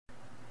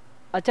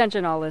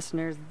Attention all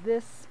listeners,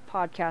 this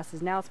podcast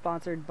is now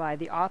sponsored by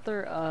the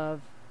author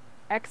of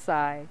XI,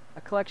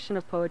 a collection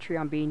of poetry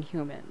on being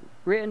human,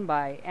 written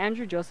by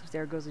Andrew Joseph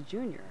Zaragoza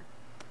Jr.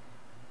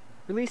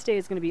 Release date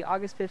is going to be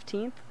August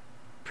 15th.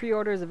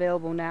 Pre-order is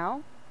available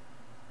now.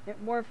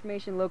 More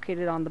information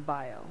located on the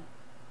bio.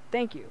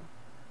 Thank you,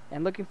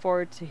 and looking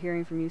forward to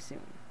hearing from you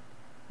soon.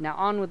 Now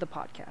on with the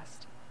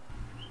podcast.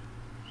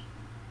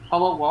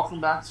 Hello, welcome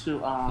back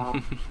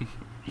to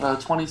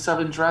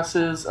 27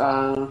 Dresses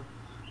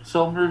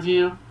film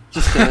review.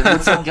 Just kidding.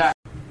 With some guy.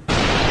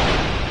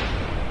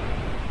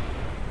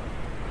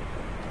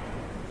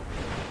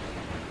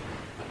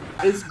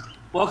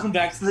 Welcome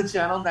back to the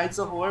channel, Nights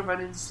of Horror. My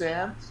name's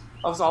Sam.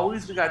 As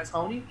always, we got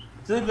Tony.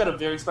 Today we got a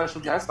very special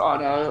guest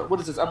on, what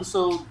is this,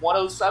 episode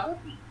 107?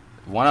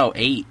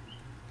 108.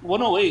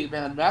 108,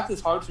 man. Math is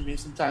hard for me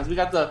sometimes. We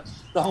got the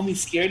homie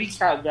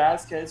ScardieCat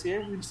Vasquez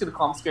here. We're just going to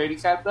call him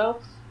ScardieCat,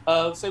 though.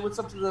 Say what's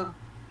up to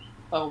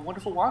the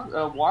wonderful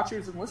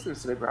watchers and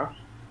listeners today, bro.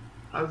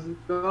 How's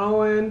it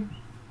going?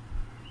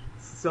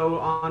 So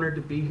honored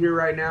to be here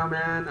right now,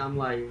 man.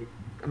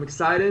 I'm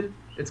excited.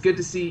 It's good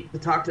to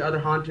talk to other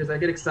haunters. I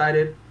get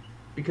excited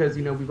because,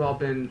 you know, we've all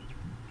been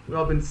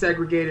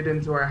segregated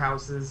into our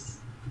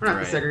houses. We're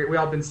not segregated. We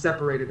all been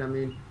separated. I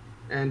mean,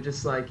 and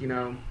just like, you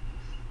know,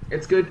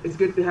 it's good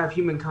to have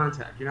human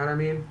contact. You know what I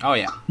mean? Oh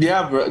yeah.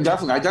 Yeah, bro.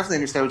 Definitely. I definitely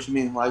understand what you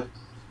mean. Like,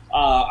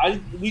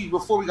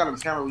 before we got on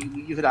camera,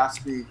 you had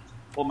asked me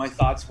what my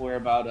thoughts were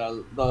about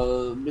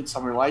the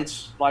Midsummer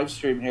Lights live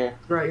stream here.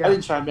 Right. Yeah. I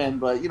didn't chime in,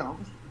 but you know,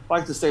 I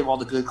like to save all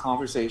the good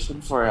conversation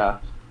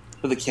for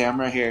the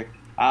camera here.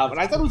 And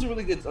I thought it was a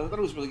really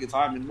good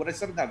time. And what I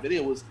said in that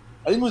video was,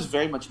 I think it was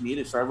very much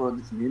needed for everyone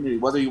in the community,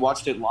 whether you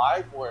watched it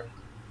live or,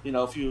 you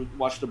know, if you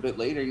watched it a bit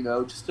later, you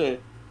know, just to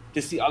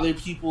see other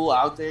people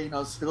out there, you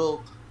know,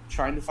 still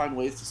trying to find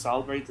ways to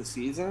celebrate the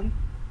season.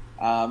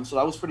 So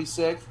that was pretty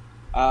sick.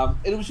 And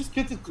it was just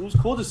it was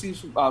cool to see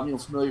some, you know,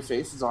 familiar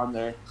faces on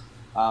there.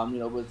 You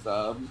know, with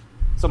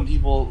some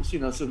people, you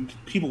know, some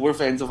people we're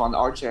fans of on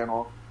our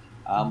channel,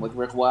 like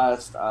Rick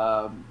West,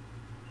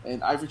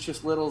 and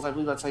Ivorchus Littles. I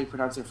believe that's how you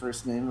pronounce her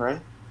first name,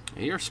 right?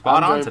 You're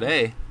spot on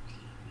today.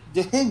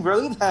 Dang, bro,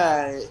 look at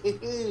that.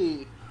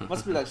 Hey.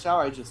 Must be that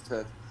shower I just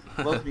took.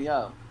 Woke me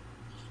up.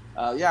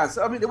 Yeah,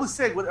 so, I mean, it was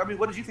sick. What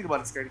did you think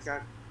about it,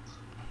 ScardieCat?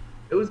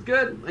 It was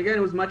good. Again,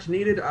 it was much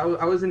needed.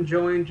 I was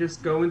enjoying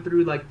just going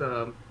through, like,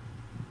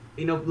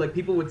 you know, like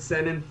people would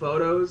send in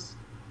photos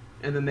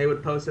and then they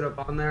would post it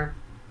up on there.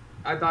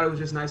 I thought it was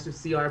just nice to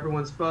see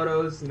everyone's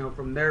photos, you know,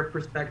 from their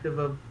perspective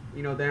of,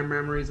 you know, their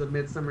memories of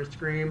Midsummer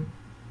Scream.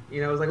 You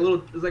know, it was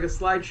like a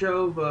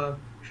slideshow of a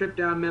trip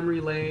down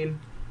memory lane,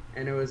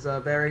 and it was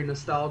very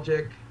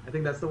nostalgic. I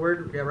think that's the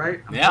word. Yeah,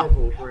 right? I'm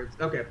horrible with words.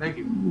 Okay, thank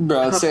you.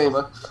 Bro, same.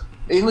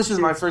 English is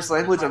my first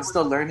language. I'm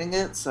still learning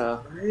it,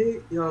 so.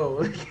 Right?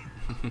 Yo,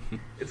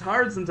 it's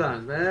hard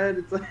sometimes, man.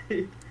 It's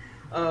like,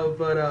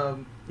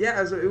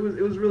 yeah, so it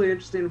was really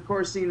interesting. Of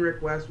course, seeing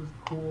Rick West was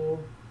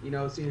cool. You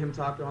know, seeing him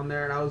talk on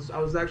there, and I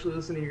was actually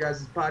listening to you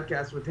guys'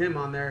 podcast with him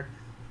on there.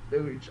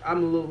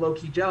 I'm a little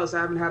low-key jealous. I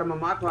haven't had him on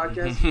my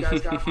podcast. You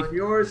guys got him on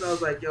yours. I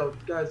was like, yo, you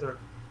guys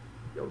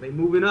they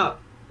moving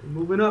up. They're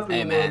moving up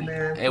in the world,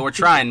 man. Hey, we're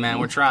trying, man.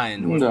 We're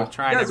trying. We're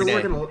trying every day.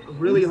 You guys are working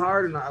really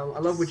hard, and I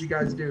love what you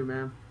guys do,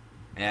 man.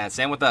 Yeah,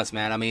 same with us,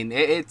 man. I mean,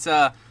 it's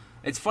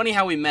funny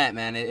how we met,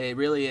 man. It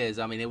really is.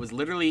 I mean, it was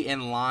literally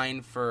in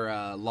line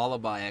for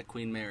Lullaby at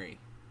Queen Mary.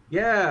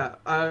 Yeah,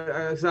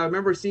 so I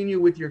remember seeing you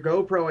with your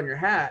GoPro and your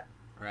hat.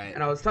 Right.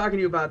 And I was talking to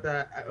you about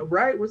that.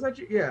 Right? Was that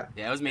you? Yeah.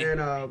 Yeah, it was me.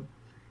 And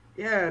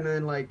yeah, and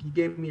then like you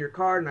gave me your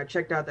card, and I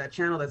checked out that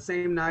channel that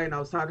same night, and I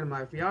was talking to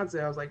my fiance.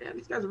 I was like, "Man,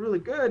 these guys are really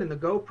good," and the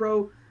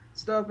GoPro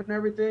stuff and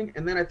everything.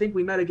 And then I think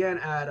we met again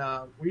at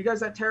were you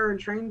guys at Terror in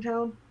Train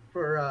Town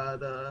for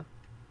the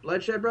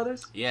Bloodshed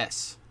Brothers?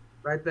 Yes.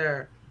 Right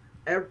there.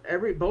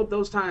 Both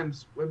those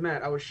times we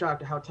met, I was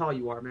shocked at how tall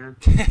you are, man.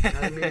 You know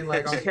what I mean?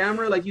 Like on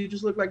camera, like you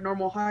just look like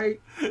normal height.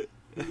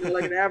 You're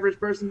like an average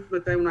person,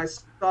 but then when I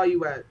saw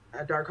you at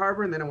Dark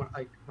Harbor, and then when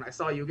I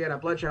saw you again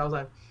at Bloodshed, I was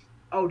like,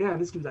 oh damn,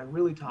 this dude's like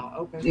really tall.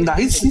 Okay. Nah,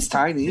 he's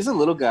tiny. He's a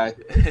little guy.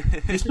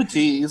 He's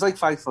petite. He's like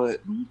 5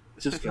 foot.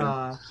 Just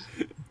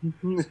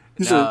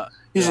he's a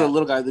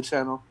little guy at the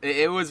channel.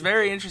 It was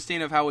very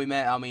interesting of how we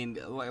met. I mean,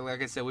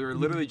 like I said, we were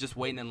literally just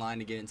waiting in line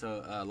to get into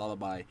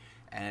Lullaby,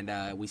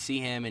 and we see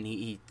him, and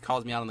he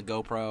calls me out on the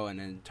GoPro, and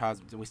then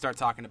we start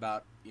talking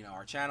about, you know,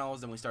 our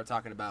channels, and we start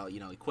talking about,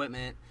 you know,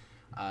 equipment,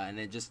 and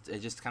it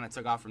just kind of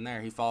took off from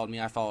there. He followed me,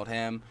 I followed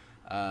him.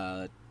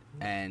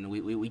 And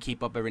we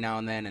keep up every now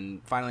and then,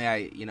 and finally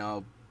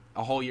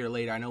a whole year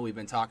later, I know we've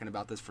been talking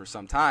about this for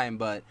some time,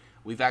 but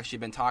we've actually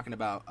been talking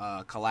about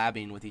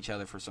collabing with each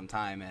other for some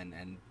time,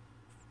 and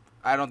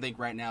I don't think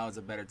right now is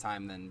a better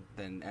time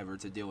than ever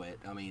to do it.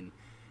 I mean,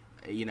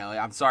 you know,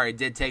 I'm sorry it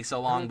did take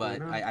so long,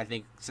 but I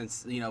think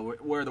since, you know,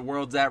 where the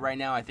world's at right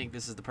now, I think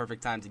this is the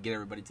perfect time to get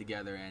everybody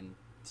together and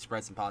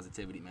spread some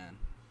positivity, man.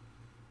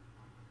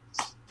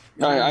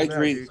 I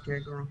agree.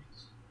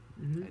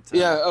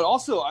 Yeah.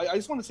 Also, I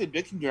just want to say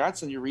big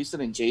congrats on your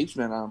recent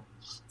engagement.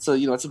 So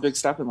you know, it's a big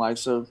step in life.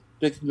 So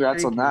Big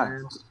congrats Thank on you, that.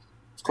 man. Of Thank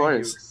you.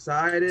 course.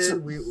 Excited. So,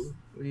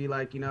 We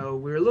like, we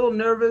were a little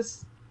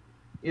nervous,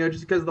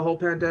 just because of the whole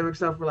pandemic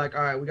stuff. We're like,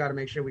 all right, we got to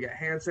make sure we got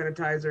hand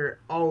sanitizer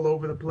all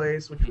over the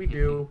place, which we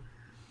do,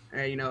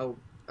 and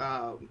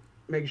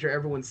making sure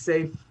everyone's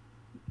safe.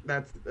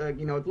 That's it's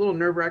a little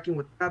nerve wracking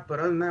with that, but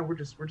other than that, we're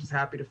just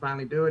happy to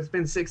finally do it. It's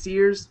been 6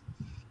 years.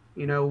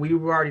 We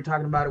were already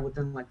talking about it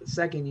within like the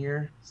second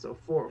year, so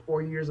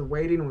 4 years of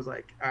waiting was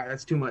like, all right,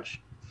 that's too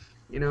much.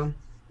 We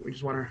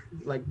just want to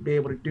like be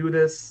able to do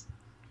this,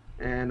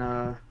 and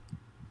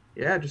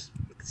just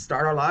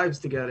start our lives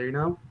together.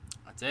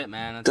 That's it,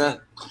 man. That's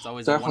it. It's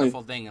always a Definitely.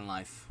 wonderful thing in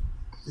life.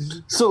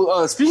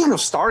 So speaking of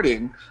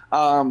starting,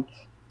 tell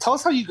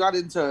us how you got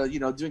into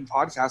doing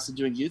podcasts and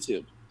doing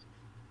YouTube.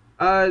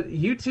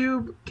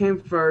 YouTube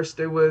came first.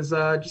 It was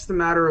just a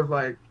matter of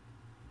like,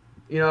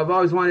 I've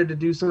always wanted to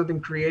do something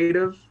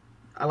creative.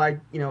 I like,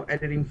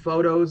 editing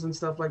photos and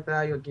stuff like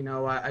that.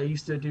 I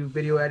used to do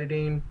video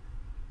editing,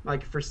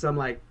 like for some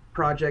like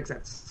projects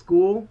at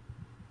school,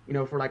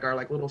 for like our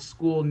like little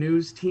school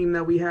news team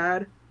that we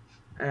had.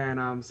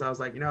 And so I was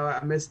like, I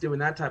miss doing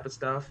that type of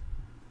stuff.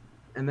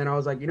 And then I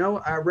was like,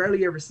 I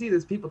rarely ever see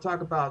this. People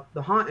talk about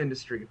the haunt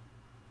industry.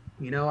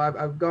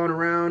 I've gone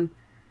around.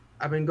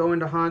 I've been going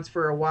to haunts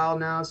for a while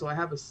now, so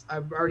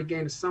I've already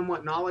gained a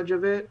somewhat knowledge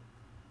of it.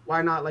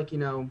 Why not, like,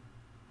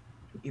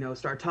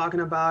 start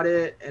talking about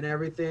it and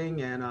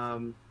everything,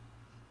 and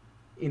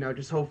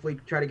just hopefully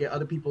try to get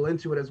other people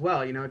into it as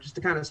well. Just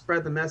to kind of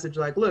spread the message,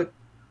 like, look,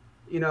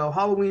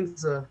 Halloween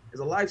is a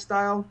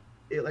lifestyle.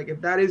 Like, if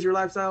that is your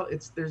lifestyle,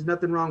 there's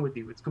nothing wrong with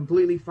you. It's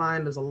completely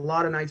fine. There's a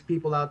lot of nice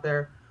people out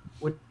there,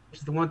 which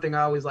is the one thing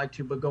I always like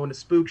to. But going to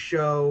Spook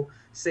Show,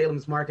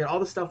 Salem's Market, all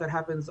the stuff that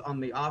happens on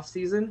the off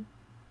season.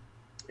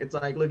 It's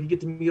like, look, you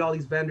get to meet all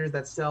these vendors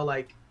that sell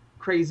like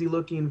crazy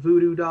looking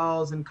voodoo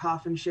dolls and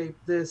coffin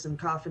shaped this and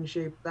coffin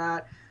shaped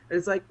that. And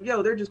it's like,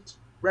 they're just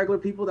regular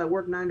people that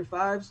work 9 to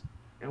 5s.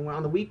 And when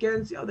on the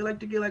weekends, they like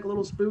to get like a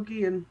little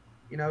spooky and,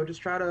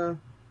 just try to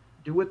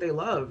do what they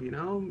love,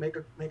 make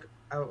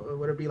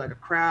whatever it be, like a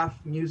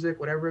craft,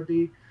 music, whatever it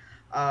be.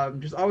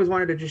 Just always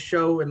wanted to just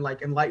show and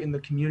like enlighten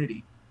the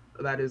community.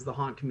 That is the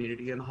haunt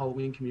community and the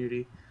Halloween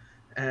community.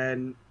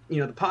 And,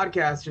 the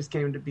podcast just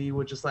came to be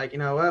with just like,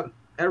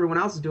 everyone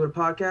else is doing a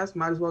podcast,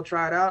 might as well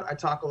try it out. I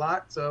talk a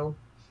lot, so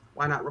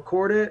why not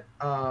record it?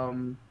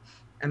 And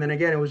then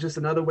again, it was just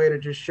another way to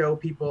just show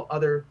people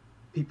other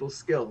people's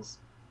skills.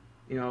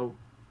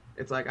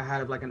 It's like I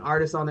had like an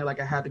artist on there, like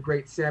I had the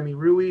great Sammy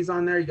Ruiz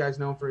on there. You guys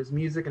know him for his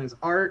music and his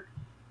art.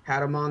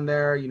 Had him on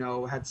there,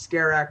 had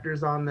scare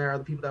actors on there,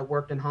 the people that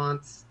worked in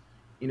haunts,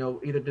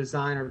 either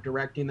design or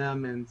directing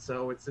them. And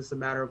so it's just a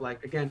matter of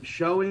like, again,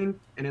 showing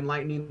and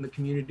enlightening the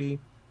community,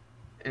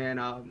 and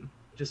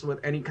just with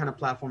any kind of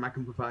platform I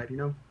can provide,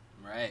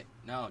 Right.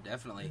 No,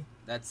 definitely.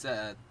 That's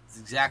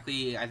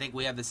exactly, I think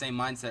we have the same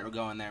mindset we're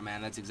going there,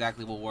 man. That's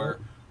exactly what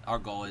our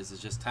goal is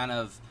just kind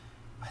of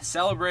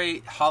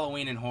celebrate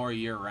Halloween and horror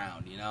year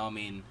round,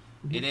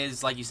 It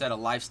is, like you said, a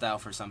lifestyle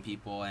for some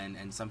people,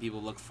 and some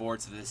people look forward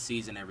to this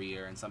season every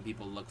year, and some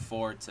people look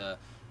forward to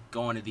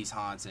going to these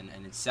haunts and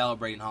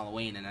celebrating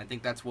Halloween. And I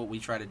think that's what we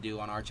try to do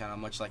on our channel,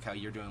 much like how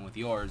you're doing with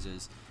yours,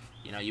 is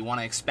you want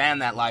to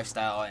expand that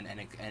lifestyle and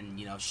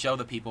show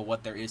the people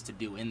what there is to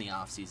do in the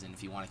off season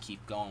if you want to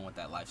keep going with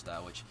that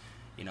lifestyle, which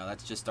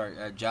that's just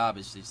our job,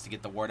 is just to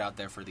get the word out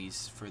there for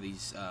these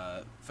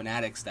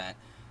fanatics that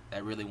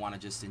really want to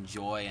just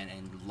enjoy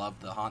and love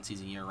the haunt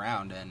season year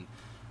round. And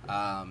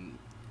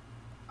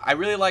I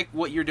really like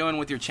what you're doing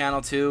with your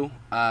channel too,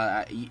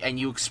 and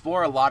you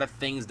explore a lot of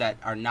things that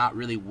are not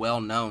really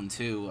well known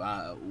too,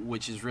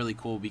 which is really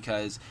cool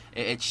because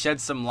it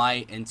sheds some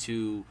light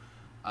into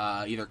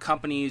either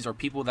companies or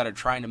people that are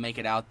trying to make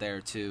it out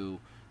there to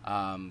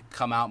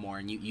come out more,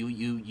 and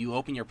you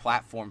open your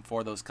platform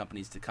for those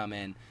companies to come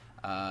in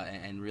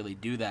and really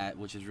do that,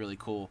 which is really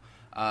cool.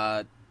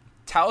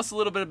 Tell us a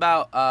little bit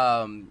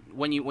about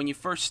when you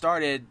first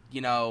started.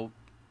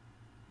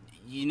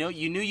 You knew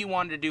you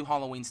wanted to do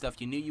Halloween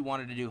stuff. You knew you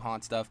wanted to do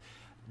haunt stuff.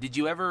 Did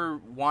you ever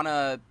want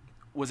to?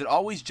 Was it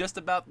always just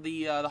about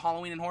the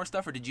Halloween and horror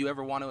stuff, or did you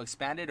ever want to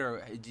expand it,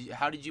 or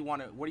how did you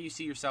want to? Where do you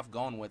see yourself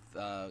going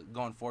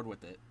forward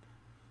with it?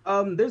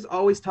 There's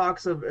always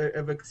talks of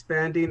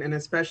expanding, and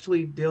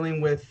especially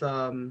dealing with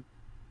dealing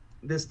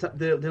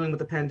with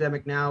the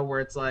pandemic now, where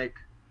it's like,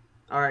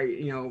 all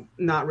right,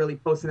 not really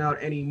posting out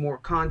any more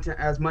content,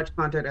 as much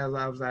content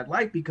as I'd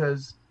like,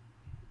 because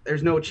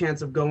there's no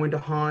chance of going to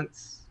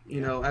haunts.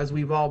 As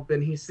we've all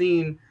been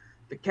seeing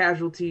the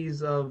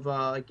casualties of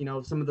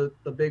some of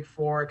the big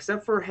four,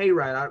 except for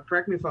Hayride.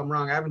 Correct me if I'm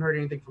wrong. I haven't heard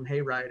anything from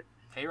Hayride.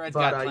 Hayride's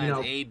got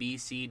plans A, B,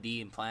 C,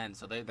 D, and plans,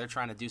 so they're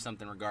trying to do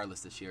something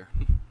regardless this year.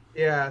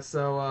 Yeah.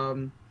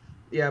 So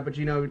but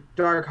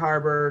Dark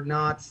Harbor,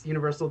 Knott's,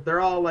 Universal, they're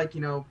all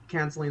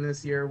canceling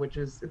this year, which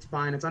it's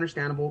fine. It's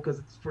understandable because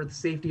it's for the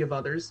safety of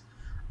others.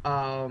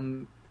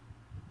 So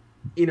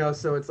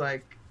it's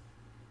like.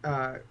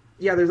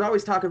 There's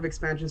always talk of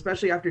expansion,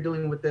 especially after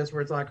dealing with this,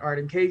 where it's like, all right,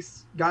 in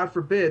case, God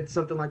forbid,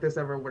 something like this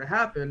ever were to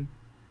happen,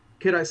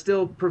 could I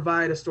still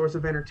provide a source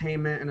of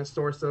entertainment and a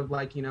source of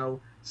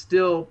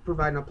still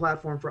providing a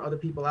platform for other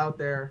people out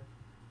there,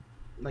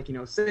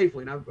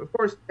 safely. Now, of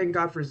course, thank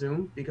God for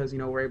Zoom, because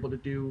we're able to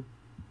do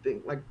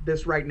things like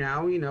this right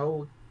now.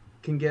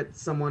 Can get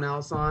someone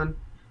else on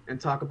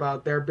and talk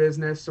about their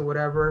business or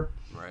whatever.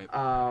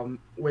 Right.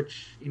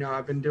 Which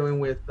I've been doing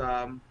with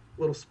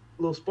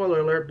little spoiler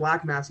alert.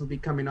 Black Mass will be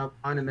coming up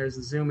on, and there's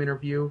a Zoom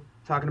interview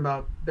talking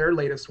about their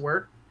latest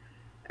work,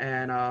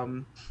 and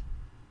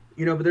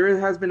but there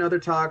has been other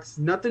talks.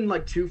 Nothing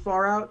too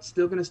far out.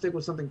 Still gonna stick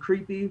with something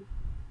creepy.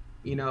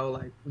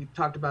 Like we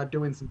talked about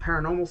doing some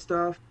paranormal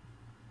stuff.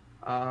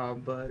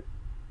 But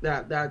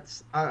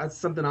that's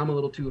something I'm a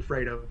little too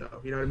afraid of, though.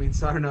 You know what I mean?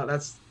 So I don't know.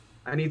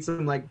 I need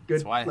some good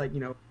That's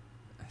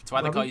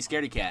why they call you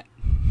Scaredy-Cat.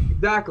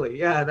 Exactly.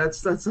 Yeah. That's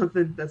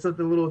something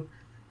a little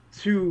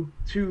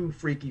too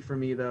freaky for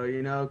me, though.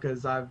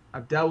 Because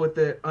I've dealt with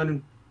it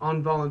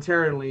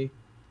involuntarily,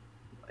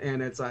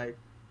 and it's like,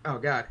 oh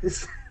God.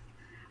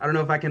 I don't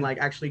know if I can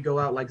actually go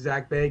out like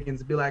Zach Bagans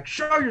and be like,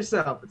 show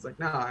yourself. It's like,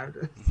 no.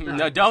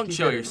 No, don't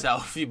show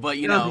yourself. But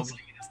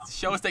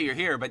show us that you're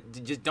here,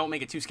 but just don't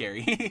make it too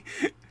scary.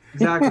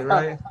 Exactly,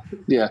 right?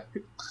 Yeah.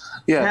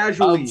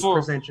 Casually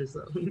present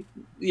yourself.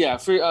 Yeah,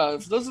 for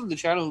those of the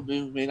channel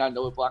who may not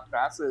know what Black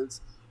Mass is,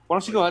 why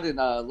don't you go ahead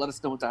and let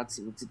us know what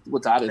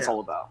that is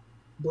all about.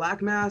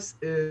 Black Mass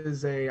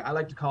is I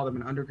like to call them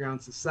an underground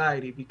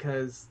society,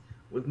 because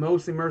with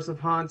most immersive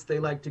haunts, they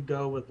like to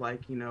go with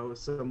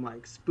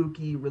some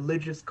spooky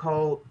religious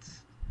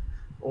cults,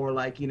 or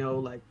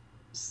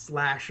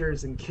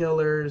slashers and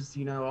killers,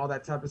 all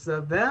that type of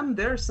stuff.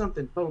 There's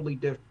something totally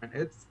different.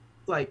 It's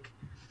like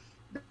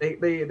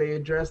they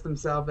address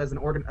themselves as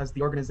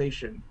the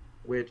organization,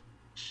 which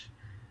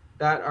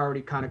that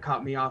already kind of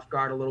caught me off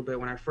guard a little bit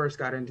when I first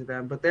got into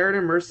them. But they're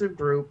an immersive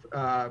group.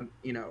 I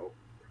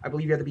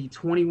believe you have to be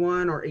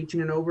 21 or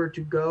 18 and over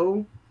to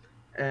go.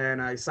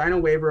 And I sign a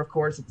waiver, of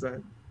course. It's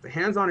a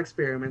hands-on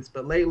experiments,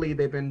 but lately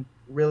they've been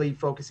really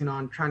focusing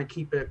on trying to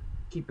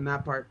keeping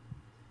that part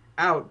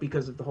out,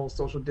 because of the whole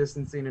social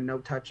distancing and no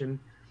touching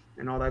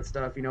and all that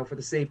stuff, for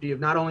the safety of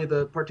not only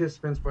the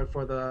participants, but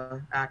for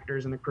the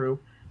actors and the crew.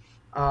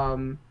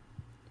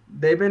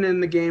 They've been in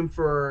the game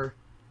for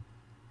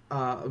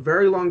a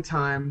very long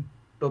time,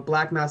 but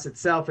Black Mass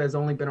itself has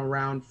only been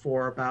around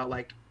for about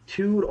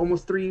 2,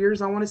 almost 3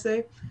 years, I want to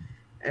say.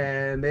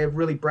 And they've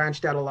really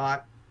branched out a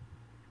lot.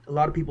 A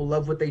lot of people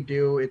love what they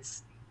do.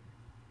 It's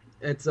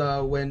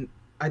when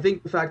I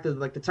think the fact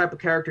that the type of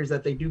characters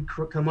that they do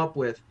come up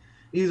with,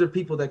 these are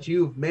people that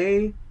you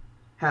may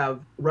have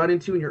run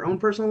into in your own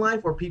personal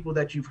life, or people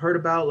that you've heard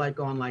about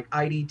on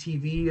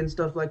IDTV and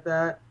stuff like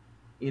that.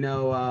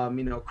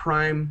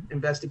 Crime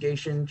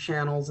investigation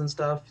channels and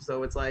stuff.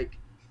 So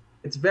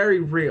it's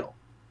very real.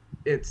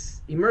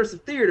 It's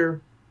immersive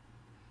theater,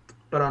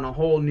 but on a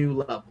whole new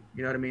level.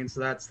 You know what I mean? So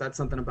that's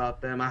something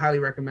about them. I highly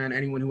recommend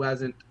anyone who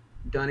hasn't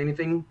done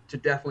anything to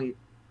definitely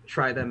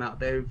try them out.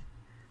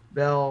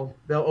 They'll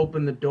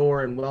open the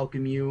door and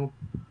welcome you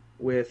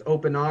with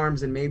open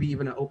arms, and maybe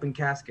even an open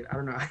casket. I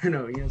don't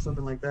know,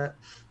 something like that.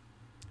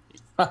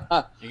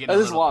 That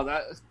is wild.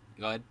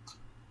 Go ahead.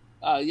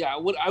 Yeah,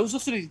 I was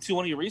listening to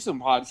one of your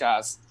recent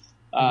podcasts,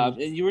 and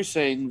you were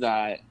saying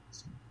that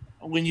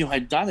when you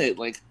had done it,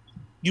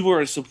 you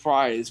were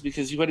surprised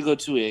because you had to go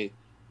to a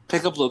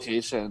pickup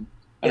location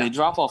and a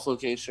drop-off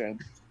location,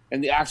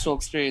 and the actual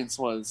experience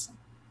was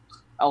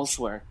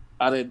elsewhere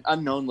at an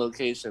unknown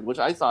location, which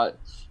I thought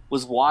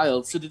was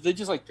wild. So did they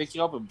just pick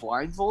you up and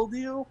blindfold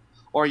you,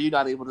 or are you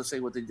not able to say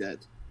what they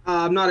did?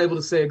 I'm not able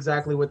to say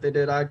exactly what they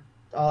did. All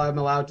I'm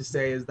allowed to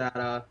say is that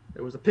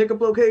there was a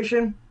pickup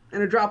location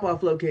and a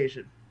drop-off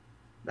location.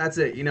 That's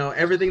it.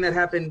 Everything that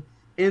happened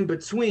in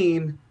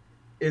between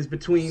is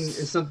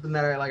something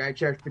that I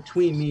cherish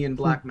between me and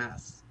Black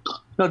Mass.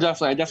 No,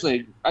 definitely.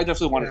 I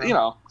definitely wanted.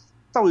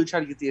 Thought we would try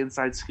to get the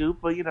inside scoop,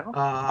 but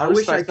I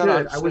wish I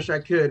could. I wish I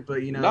could,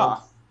 but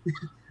Nah,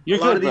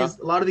 a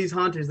lot of these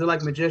haunters, they're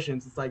like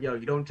magicians. It's like, yo,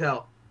 you don't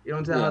tell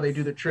how they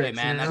do the tricks. Hey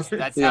man,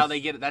 that's how they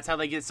get. That's how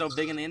they get so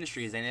big in the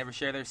industry. Is they never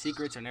share their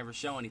secrets or never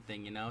show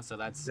anything. So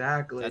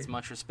that's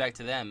much respect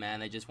to them, man.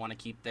 They just want to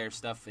keep their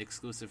stuff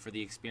exclusive for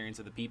the experience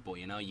of the people.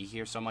 You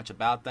hear so much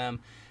about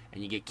them,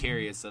 and you get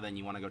curious, so then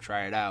you want to go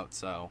try it out.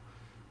 So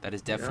that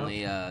is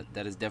definitely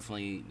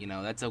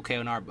that's okay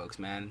in our books,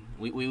 man.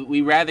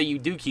 We rather you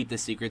do keep the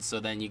secrets, so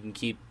then you can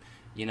keep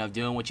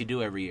doing what you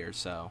do every year.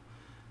 So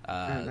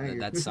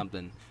that's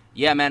something.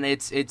 Yeah, man,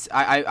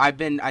 I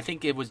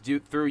think it was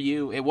through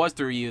you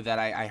that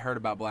I heard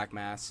about Black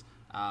Mass,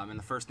 and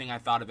the first thing I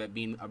thought of it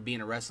being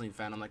a wrestling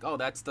fan, I'm like, oh,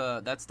 that's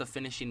the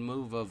finishing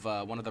move of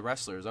one of the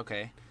wrestlers.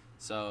 Okay,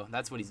 so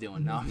that's what he's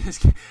doing. No, I'm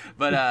just kidding.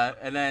 But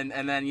and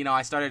then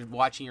I started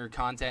watching your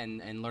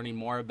content and learning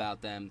more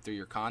about them through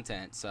your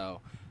content.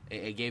 So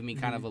it gave me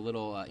kind of a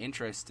little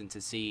interest and to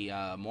see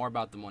more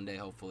about them one day,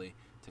 hopefully,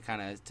 to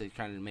kind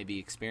of maybe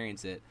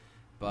experience it.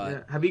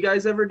 But have you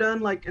guys ever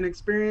done an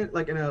experience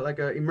in a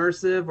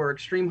immersive or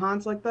extreme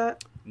haunts like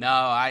that? No,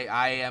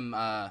 I am.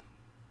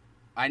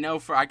 I know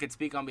I could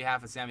speak on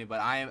behalf of Sammy, but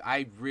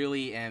I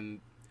really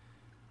am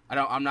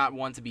I'm not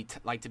one to be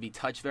to be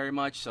touched very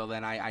much. So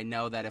then I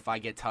know that if I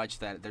get touched,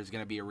 that there's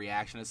gonna be a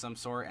reaction of some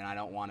sort, and I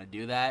don't want to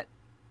do that.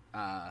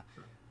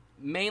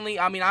 Mainly,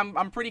 I mean,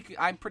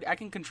 I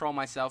can control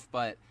myself,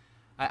 but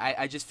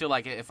I just feel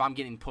like if I'm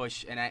getting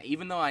pushed, and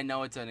even though I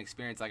know it's an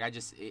experience, like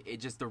it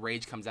just the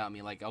rage comes out of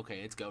me, like,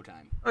 okay, it's go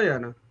time. Oh yeah,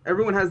 no.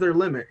 Everyone has their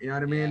limit. You know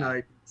what I mean? Yeah.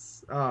 Like,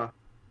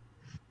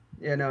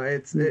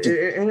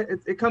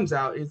 it comes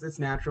out. It's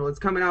natural. It's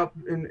coming out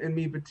in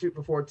me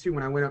before too.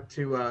 When I went up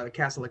to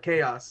Castle of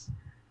Chaos,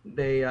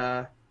 they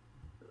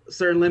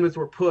certain limits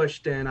were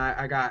pushed, and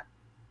I got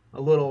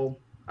a little.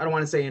 I don't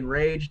want to say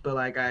enraged, but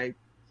like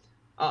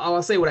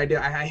I'll say what I did.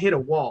 I hit a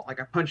wall. Like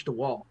I punched a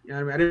wall. You know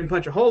what I mean? I didn't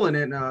punch a hole in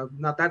it.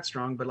 Not that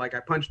strong, but like I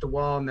punched a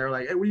wall, and they're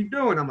like, "Hey, what are you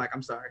doing?" I'm like,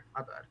 "I'm sorry.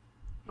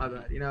 My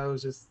bad." You know, it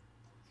was just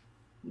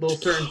a little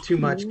certain too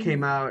much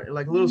came out.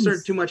 Like a little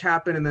certain too much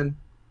happened, and then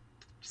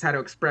just had to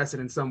express it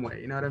in some way.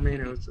 You know what I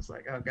mean? It was just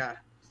like, oh god.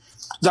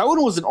 That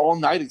one was an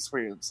all-night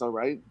experience, though,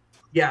 right?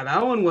 Yeah,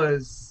 that one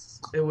was.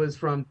 It was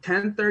from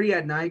 10:30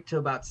 at night to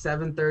about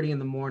 7:30 in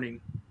the morning.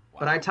 Wow.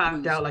 But I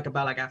topped out at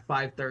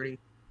 5:30.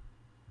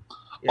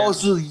 Yeah. Oh,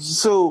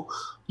 so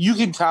you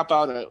can tap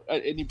out at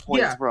any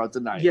point throughout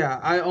the night.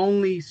 Yeah, I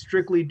only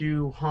strictly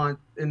do haunt,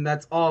 and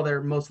that's all there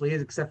mostly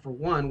is, except for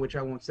one, which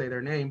I won't say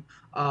their name.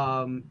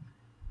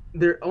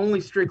 They're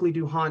only strictly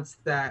do haunts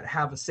that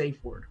have a safe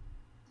word.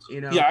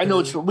 You know? Yeah, I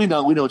know we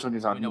know which one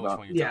you're talking about.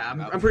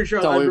 I'm pretty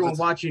sure everyone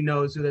watching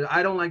knows who.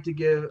 I don't like to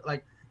give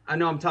I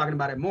know I'm talking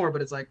about it more,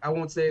 but it's like I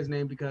won't say his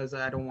name because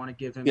I don't want to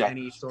give him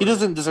any sort. He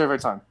doesn't deserve our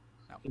time.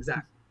 No.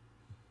 Exactly.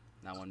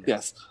 Not one bit.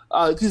 Yes,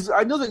 because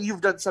I know that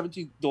you've done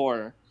 17th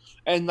Door,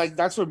 and like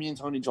that's where me and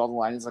Tony draw the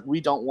line. Is like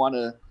we don't want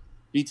to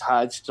be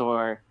touched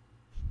or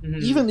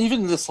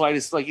even the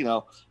slightest, like, you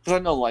know, because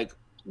I know like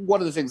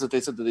one of the things that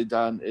they said that they've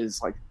done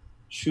is like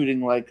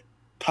shooting like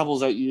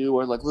pebbles at you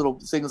or like little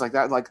things like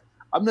that. Like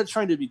I'm not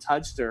trying to be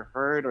touched or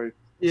hurt or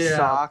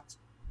shocked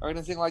or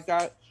anything like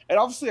that. And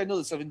obviously, I know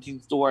the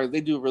 17th Door,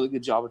 they do a really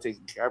good job of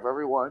taking care of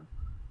everyone.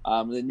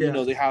 And you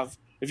know, they have,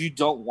 if you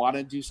don't want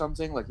to do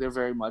something, like they're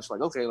very much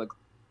like, okay, like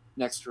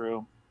next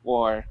room,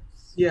 or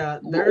you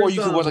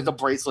can wear like a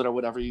bracelet or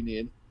whatever you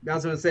need. I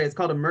was gonna say it's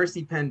called a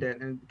mercy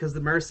pendant, and because the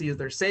mercy is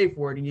their safe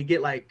word, and you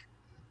get like,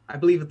 I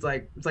believe it's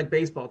like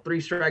baseball, 3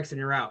 strikes and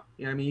you're out.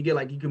 You know what I mean? You get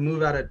like, you can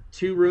move out of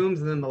 2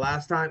 rooms, and then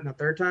the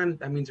third time,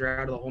 that means you're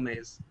out of the whole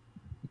maze.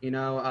 You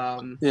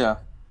know?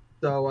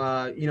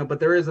 So, you know, but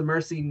there is a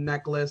mercy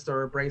necklace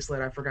or a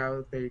bracelet. I forgot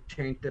if they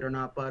changed it or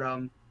not, but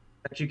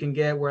that you can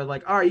get where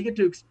like, all right, you get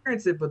to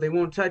experience it, but they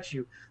won't touch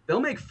you.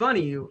 They'll make fun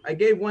of you. I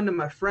gave one to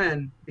my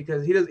friend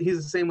because he's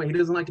the same way. He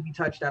doesn't like to be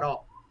touched at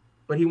all,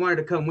 but he wanted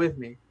to come with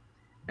me.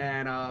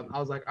 And I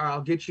was like, all right,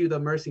 I'll get you the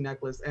mercy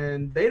necklace.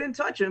 And they didn't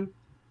touch him,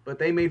 but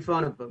they made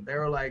fun of him. They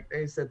were like,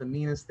 they said the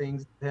meanest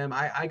things to him.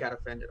 I got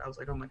offended. I was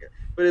like, oh my God.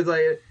 But it's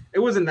like, it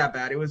wasn't that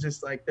bad. It was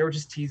just like, they were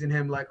just teasing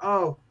him like,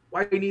 oh,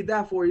 why do you need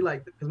that for? You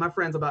like, because my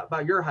friend's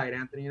about your height,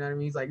 Anthony. You know what I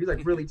mean? He's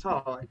like really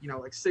tall, like, you know,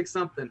 like 6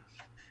 something.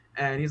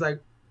 And he's like,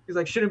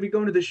 shouldn't we go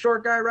into this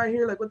short guy right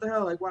here? Like, what the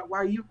hell? Like, why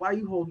are you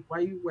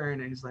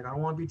wearing it? He's like, I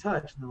don't want to be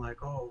touched. And they're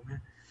like, oh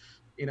man,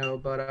 you know.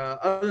 But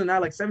other than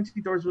that, like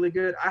 17th Door is really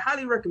good. I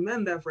highly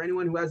recommend that for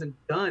anyone who hasn't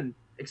done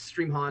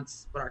extreme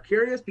haunts but are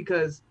curious,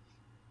 because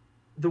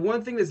the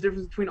one thing that's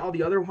different between all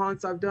the other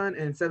haunts I've done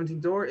and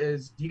 17th Door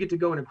is you get to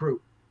go in a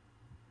group.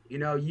 You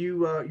know,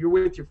 you're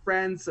with your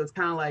friends, so it's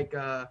kind of like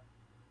I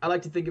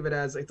like to think of it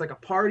as it's like a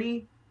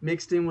party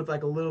mixed in with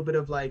like a little bit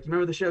of like, you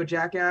remember the show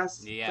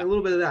Jackass? Yeah. Like a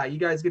little bit of that. You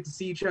guys get to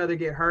see each other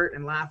get hurt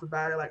and laugh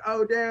about it. Like,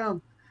 oh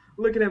damn,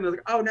 look at him.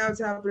 Like, oh, now it's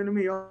happening to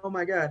me. Oh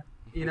my God.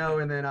 You know,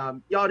 and then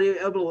y'all be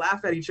able to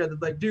laugh at each other.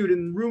 Like, dude,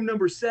 in room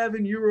number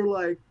 7, you were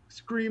like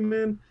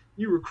screaming,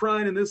 you were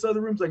crying. In this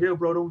other room's like, yo,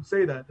 bro, don't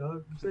say that,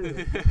 dog. Don't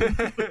say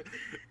that.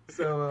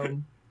 So,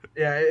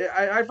 yeah,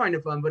 I find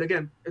it fun, but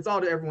again, it's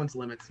all to everyone's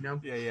limits, you know?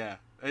 Yeah.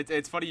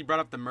 It's funny you brought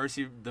up the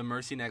mercy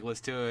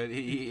necklace too.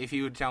 If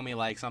he would tell me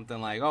like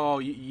something like, oh,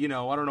 you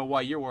know, I don't know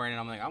why you're wearing it.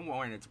 I'm like, I'm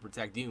wearing it to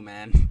protect you,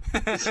 man.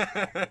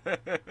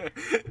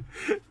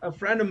 A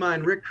friend of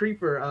mine, Rick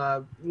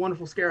Creeper,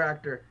 wonderful scare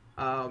actor.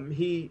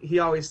 He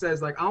always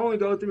says like, I only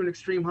go through an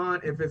extreme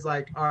haunt if it's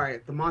like, all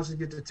right, the monsters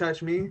get to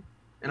touch me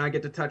and I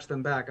get to touch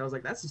them back. I was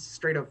like, that's a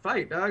straight up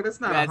fight, dog.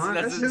 That's not a haunt.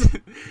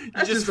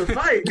 That's just a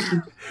fight.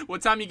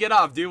 What time you get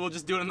off, dude? We'll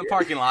just do it in the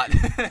parking lot.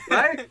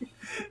 Right?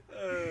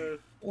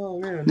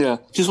 Oh man. Yeah,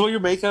 just wear your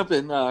makeup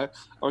and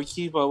or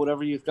keep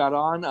whatever you've got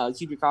on.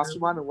 Keep your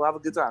costume on, and we'll have a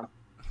good time.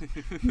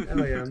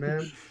 Hell yeah,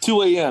 man.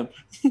 2 a.m.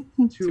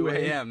 2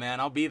 a.m. man.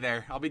 I'll be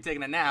there. I'll be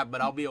taking a nap, but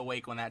I'll be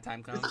awake when that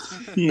time comes.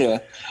 Yeah.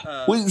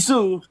 Wait,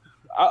 so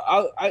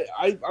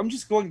I'm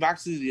just going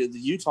back to the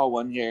Utah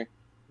one here.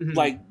 Mm-hmm.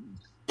 Like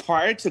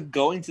prior to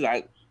going to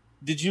that,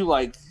 did you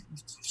like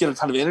get a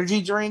ton of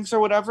energy drinks or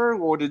whatever,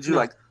 or did you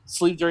like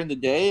sleep during the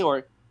day,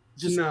 or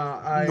just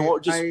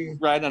I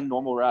ran on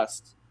normal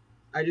rest?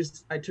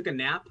 I took a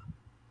nap,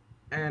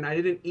 and I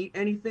didn't eat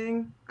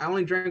anything. I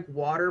only drank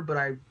water, but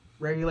I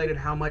regulated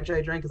how much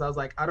I drank because I was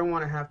like, I don't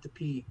want to have to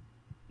pee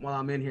while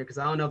I'm in here because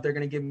I don't know if they're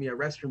gonna give me a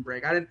restroom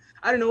break. I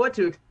didn't know what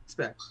to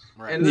expect.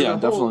 Right. And then Yeah,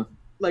 the whole,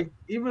 definitely.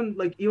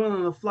 even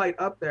on the flight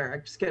up there, I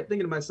just kept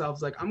thinking to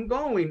myself, like, I'm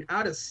going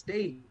out of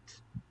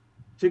state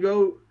to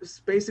go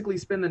basically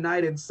spend the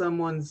night in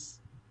someone's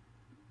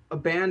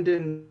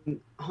abandoned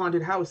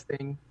haunted house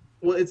thing.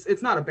 Well,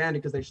 it's not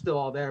abandoned because they're still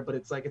all there, but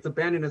it's like it's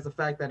abandoned as the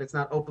fact that it's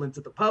not open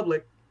to the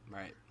public.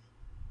 Right.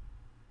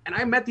 And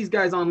I met these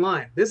guys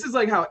online. This is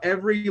like how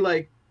every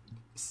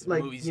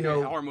Movies, you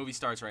know, horror movie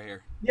starts right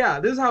here. yeah,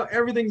 this is how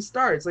everything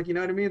starts. Like, you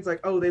know what I mean? It's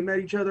like, oh, they met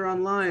each other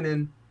online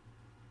and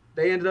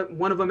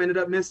one of them ended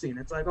up missing.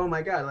 It's like, oh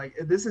my God, like,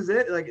 this is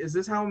it? Like, is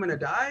this how I'm going to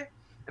die?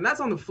 And that's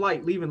on the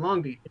flight leaving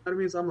Long Beach. You know what I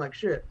mean? So I'm like,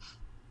 shit.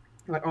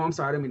 I'm like, oh, I'm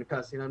sorry. I didn't mean to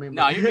cuss. You know what I mean?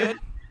 No, you're good.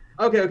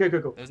 Okay,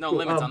 cool. There's no cool.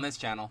 limits on this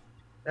channel.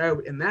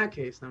 In that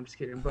case, no, I'm just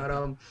kidding.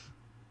 But,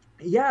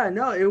 yeah,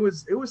 no, it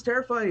was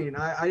terrifying.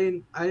 I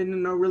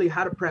didn't know really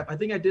how to prep. I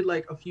think I did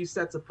like a few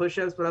sets of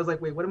push-ups, but I was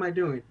like, wait, what am I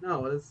doing?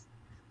 No,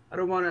 I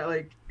don't want to,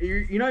 like,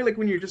 you know, like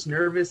when you're just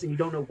nervous and you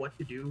don't know what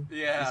to do.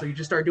 Yeah. And so you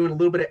just start doing a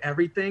little bit of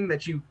everything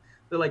that you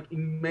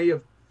may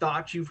have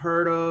thought you've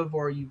heard of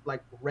or you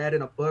like read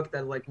in a book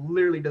that like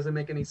literally doesn't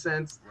make any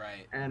sense.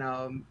 Right.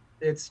 And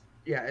it's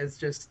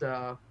just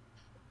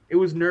it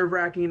was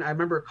nerve-wracking. I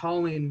remember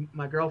calling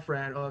my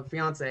girlfriend or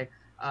fiance,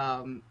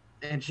 and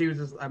she was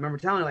just, I remember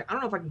telling her, like, I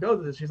don't know if I can go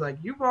to this. She's like,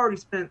 you've already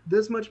spent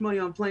this much money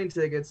on plane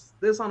tickets,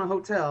 this on a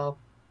hotel.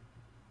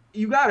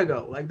 You gotta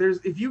go. Like,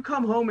 if you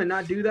come home and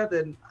not do that,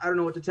 then I don't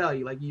know what to tell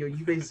you. Like, you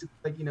basically,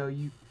 like, you know,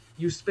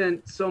 you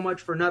spent so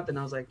much for nothing.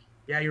 I was like,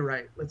 yeah, you're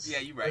right.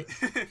 You're right.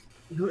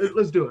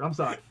 Let's do it. I'm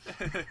sorry.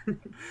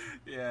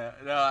 Yeah,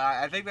 no,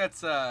 I think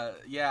that's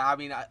yeah. I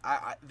mean,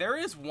 I there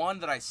is one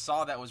that I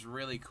saw that was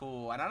really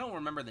cool, and I don't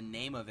remember the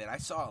name of it. I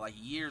saw it like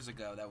years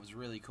ago. That was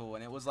really cool,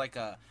 and it was like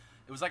a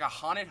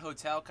haunted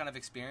hotel kind of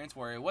experience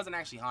where it wasn't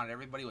actually haunted.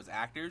 Everybody was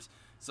actors,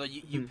 so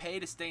you pay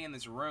to stay in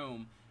this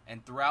room,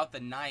 and throughout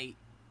the night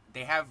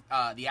they have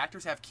the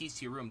actors have keys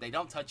to your room. They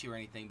don't touch you or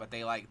anything, but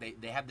they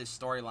have this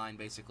storyline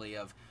basically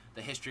of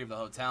the history of the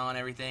hotel and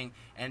everything.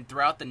 And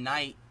throughout the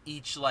night,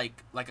 each like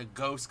a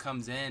ghost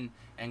comes in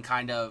and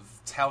kind of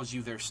tells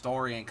you their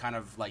story and kind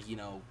of like, you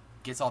know,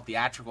 gets all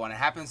theatrical. And it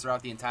happens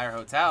throughout the entire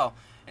hotel.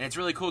 And it's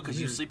really cool because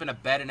you sleep in a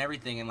bed and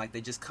everything, and like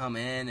they just come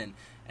in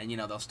and you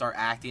know, they'll start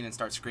acting and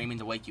start screaming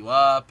to wake you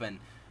up. And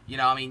you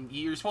know, I mean,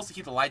 you're supposed to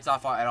keep the lights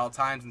off at all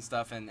times and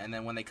stuff, and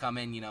then when they come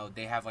in, you know,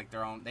 they have like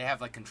they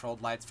have like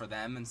controlled lights for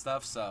them and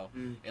stuff, so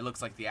it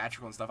looks like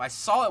theatrical and stuff. I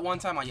saw it one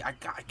time I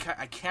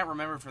can't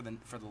remember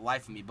for the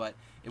life of me, but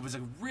it was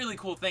a really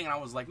cool thing, and I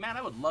was like, man,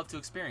 I would love to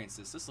experience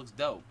this. This looks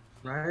dope.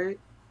 Right?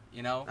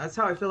 You know? That's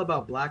how I feel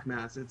about Black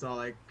Mass. It's all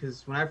like,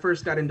 because when I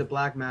first got into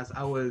Black Mass,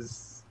 I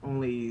was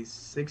only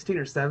 16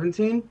 or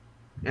 17,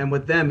 and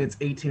with them, it's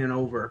 18 and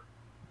over.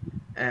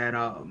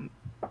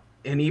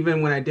 And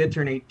even when I did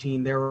turn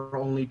 18, they were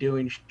only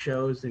doing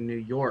shows in New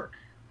York,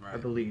 right, I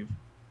believe.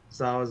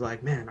 So I was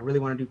like, man, I really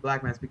want to do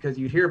Black Mass because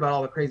you'd hear about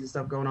all the crazy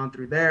stuff going on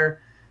through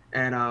there.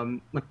 And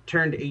when I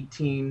turned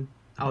 18,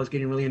 I was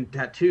getting really into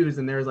tattoos,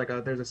 and there's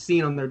a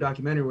scene on their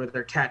documentary where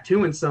they're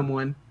tattooing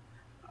someone,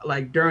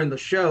 like during the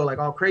show, like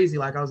all crazy.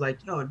 Like I was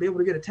like, yo, I'd be able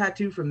to get a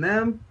tattoo from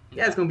them.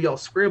 Yeah, it's gonna be all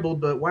scribbled,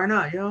 but why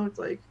not? You know, it's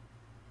like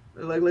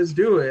let's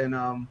do it.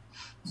 And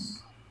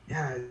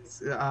yeah,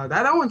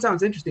 that one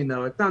sounds interesting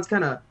though. It sounds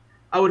kind of.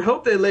 I would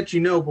hope they let you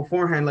know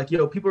beforehand, like,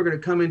 yo, people are going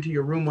to come into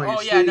your room while you're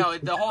sleeping. Oh, yeah, no,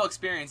 the whole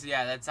experience,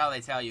 yeah, that's how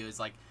they tell you.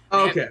 Is like,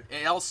 okay.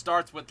 It all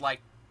starts with,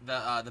 like,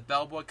 the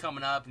bellboy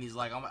coming up, and he's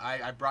like,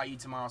 I brought you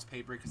tomorrow's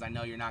paper because I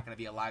know you're not going to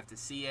be alive to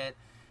see it.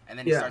 And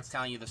then he starts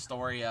telling you the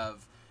story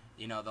of,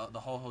 you know, the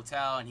whole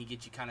hotel, and he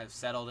gets you kind of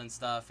settled and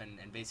stuff, and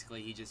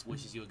basically he just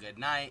wishes you a good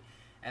night.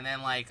 And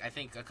then, like, I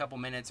think a couple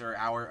minutes or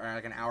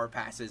like an hour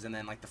passes, and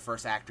then, like, the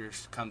first actor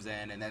comes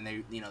in, and then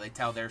they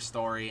tell their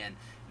story, and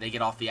they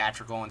get all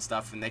theatrical and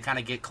stuff, and they kind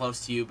of get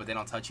close to you, but they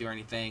don't touch you or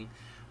anything.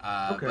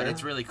 But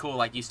it's really cool.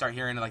 Like, you start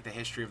hearing, like, the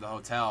history of the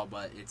hotel,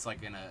 but it's,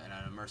 like, in an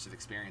immersive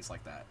experience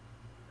like that.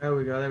 There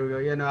we go.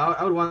 Yeah, no,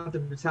 I would want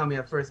them to tell me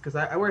at first, because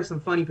I wear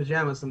some funny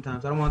pajamas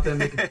sometimes. I don't want them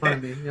making fun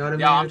of me. You know what I mean?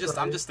 Yeah,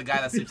 I'm just the guy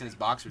that sleeps in his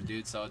boxers,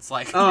 dude, so it's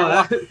like,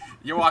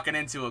 you're walking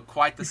into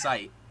quite the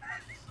sight.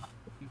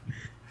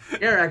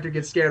 Scare actor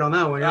gets scared on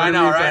that one. You know I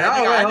know, right?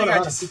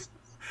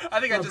 I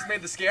think I just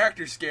made the scare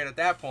actor scared at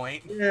that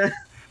point. Yeah.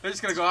 They're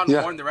just gonna go out and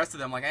warn the rest of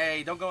them, like,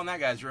 hey, don't go in that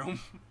guy's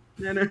room.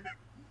 Yeah, no.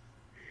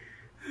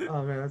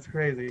 Oh man, that's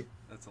crazy.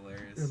 That's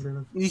hilarious.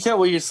 You can't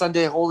wear your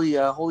Sunday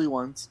holy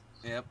ones.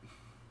 Yep.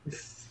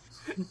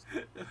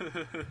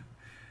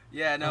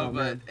 Yeah, no,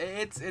 but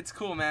it's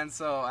cool, man.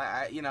 So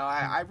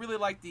I really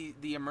like the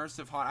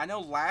immersive haunt. I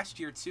know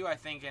last year too. I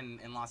think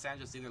in Los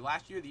Angeles, either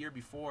last year or the year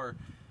before.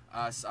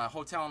 A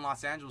hotel in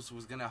Los Angeles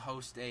was gonna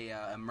host a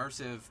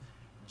immersive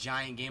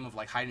giant game of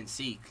like hide and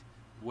seek,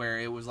 where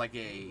it was like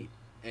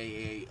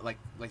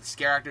like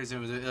scare actors. It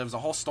was a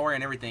whole story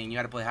and everything. You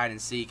had to play hide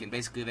and seek, and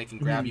basically they can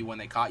grab you when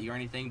they caught you or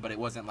anything. But it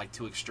wasn't like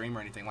too extreme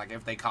or anything. Like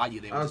if they caught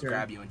you, they would just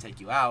grab you and take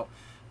you out.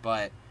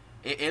 But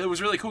it was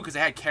really cool because it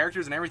had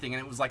characters and everything,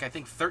 and it was like I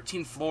think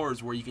 13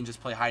 floors where you can just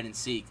play hide and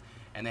seek.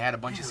 and they had a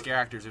bunch of scare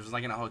actors. It was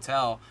like in a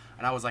hotel,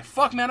 and I was like,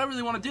 "Fuck, man, I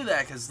really want to do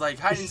that," because like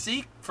hide and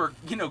seek for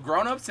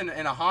grown-ups in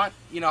a haunt,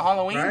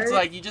 Halloween. Right? It's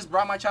like you just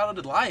brought my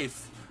childhood to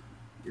life.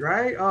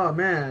 Right? Oh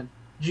man,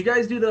 did you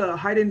guys do the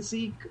hide and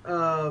seek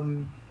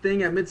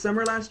thing at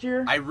Midsummer last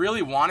year? I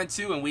really wanted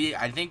to, and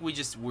I think we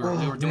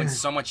were doing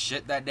so much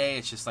shit that day.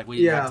 It's just like we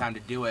didn't have time to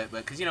do it.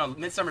 But because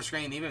Midsummer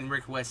Screen, even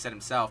Rick West said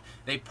himself,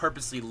 they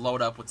purposely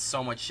load up with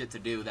so much shit to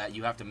do that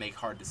you have to make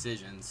hard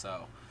decisions.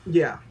 So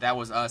yeah, that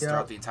was us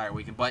throughout the entire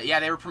weekend. But yeah,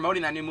 they were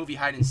promoting that new movie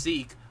Hide and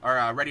Seek or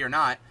Ready or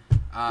Not.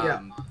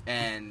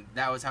 And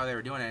that was how they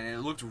were doing it, and it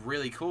looked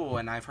really cool.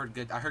 And I heard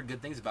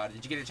good things about it.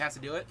 Did you get a chance to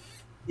do it?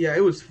 Yeah,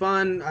 it was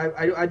fun.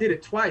 I did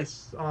it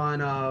twice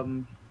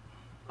on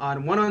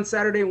one on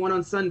Saturday and one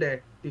on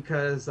Sunday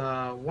because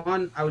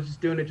one I was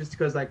just doing it just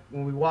because like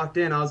when we walked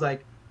in I was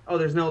like, oh,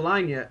 there's no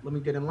line yet, let me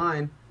get in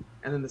line.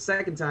 And then the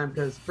second time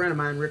because a friend of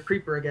mine, Rick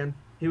Creeper again,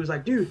 he was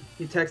like, dude,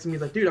 he texted me,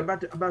 he's like, dude, I'm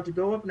about to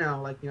go up now,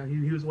 like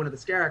he was one of the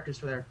scare actors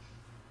for there.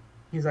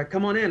 He's like,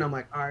 come on in. I'm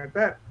like, all right,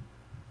 bet.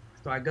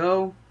 So I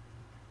go.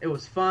 It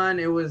was fun.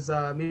 It was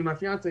me and my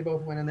fiance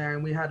both went in there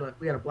and we had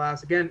a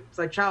blast. Again, it's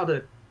like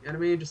childhood, you know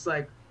what I mean? Just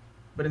like,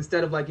 but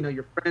instead of like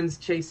your friends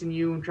chasing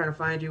you and trying to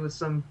find you with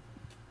some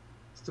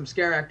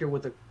scare actor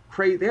with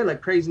they had like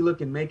crazy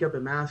looking makeup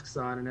and masks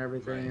on and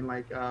everything. Right. And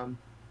like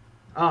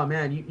oh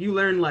man, you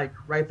learn like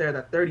right there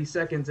that 30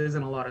 seconds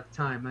isn't a lot of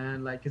time,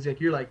 man. Like because like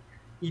you're like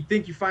you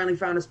think you finally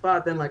found a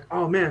spot, then like,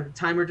 oh man, the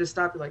timer just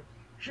stopped. You're like,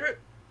 shit.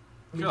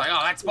 You're like,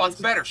 oh, that spot's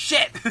better.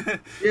 Shit.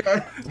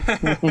 Yeah.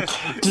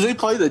 Do they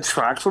play the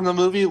track from the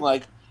movie?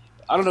 Like,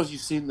 I don't know if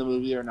you've seen the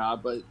movie or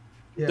not, but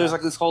there's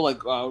like this whole like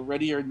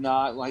Ready or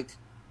Not like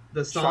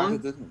the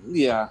song.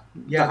 Yeah,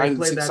 they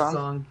played that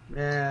song.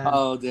 Yeah.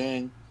 Oh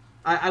dang.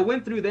 I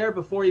went through there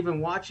before even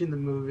watching the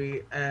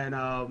movie, and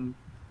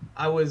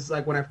I was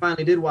like, when I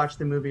finally did watch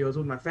the movie, I was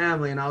with my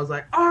family, and I was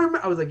like, oh,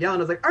 I was like yelling,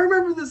 I was like, I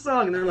remember this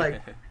song, and they're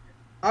like,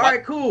 all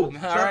right, cool,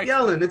 stop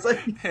yelling. It's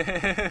like,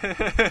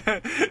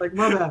 like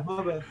my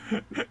bad.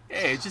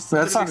 Hey, just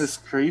that song is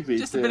creepy.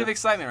 Just a bit of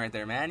excitement right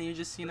there, man. You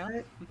just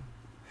Right.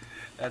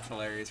 That's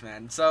hilarious,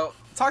 man. So,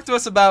 talk to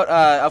us about,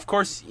 of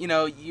course,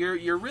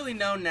 you're really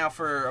known now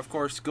for, of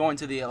course, going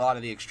to a lot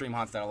of the extreme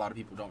haunts that a lot of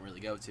people don't really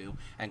go to,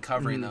 and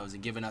covering those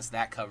and giving us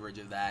that coverage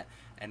of that,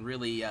 and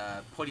really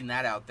putting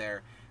that out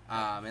there.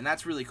 And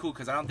that's really cool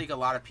because I don't think a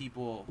lot of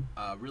people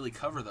really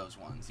cover those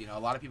ones. A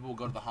lot of people will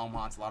go to the home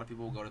haunts, a lot of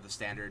people will go to the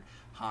standard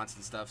haunts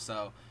and stuff.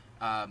 So,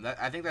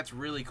 I think that's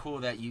really cool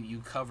that you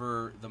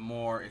cover the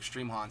more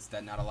extreme haunts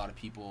that not a lot of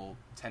people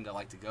tend to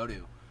like to go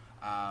to.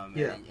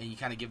 And you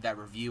kind of give that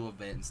review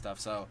of it and stuff.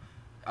 So,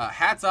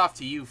 hats off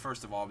to you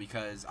first of all,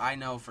 because I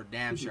know for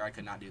damn sure I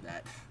could not do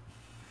that.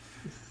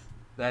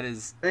 That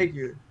is. Thank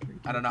you.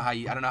 I don't know how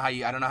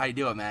you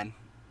do it, man.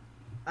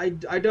 I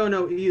don't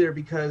know either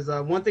because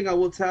one thing I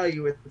will tell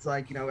you, it's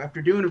like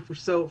after doing it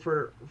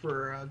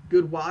for a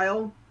good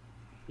while,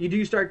 you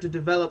do start to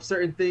develop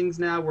certain things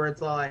now where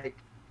it's like,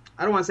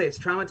 I don't want to say it's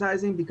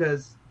traumatizing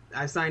because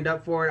I signed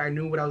up for it. I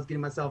knew what I was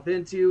getting myself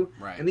into.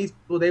 Right. And these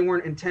people, they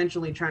weren't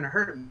intentionally trying to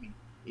hurt me,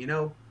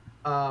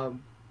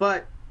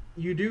 but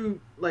you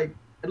do, like,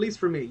 at least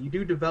for me, you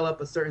do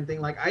develop a certain thing.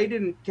 Like, I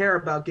didn't care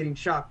about getting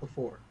shocked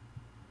before,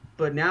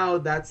 but now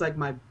that's like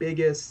my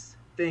biggest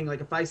thing.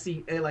 Like, if I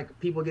see like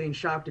people getting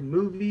shocked in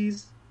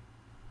movies,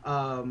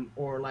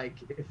 or like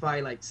if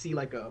I like see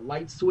like a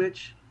light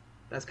switch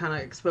that's kind of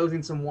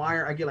exposing some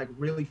wire, I get like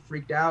really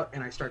freaked out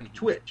and I start to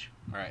twitch.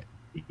 Right.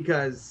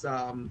 Because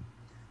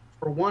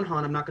for one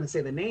haunt, I'm not going to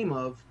say the name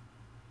of,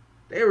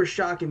 they were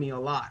shocking me a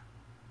lot,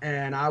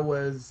 and I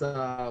was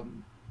oh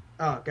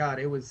god,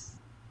 it was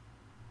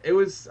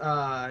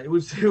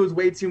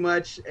way too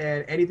much,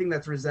 and anything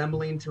that's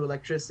resembling to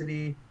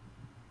electricity,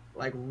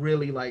 like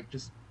really like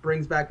just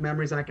brings back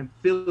memories, and I can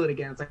feel it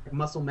again. It's like a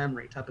muscle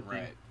memory type of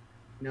thing,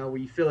 right. Where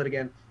you feel it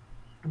again.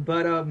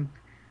 But other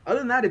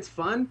than that, it's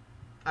fun.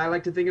 I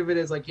like to think of it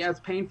as like, yeah, it's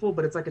painful,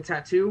 but it's like a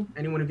tattoo.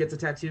 Anyone who gets a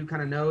tattoo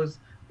kind of knows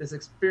this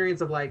experience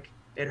of like,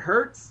 it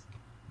hurts,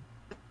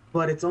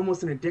 but it's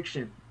almost an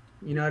addiction.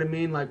 You know what I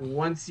mean? Like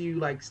once you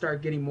like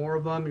start getting more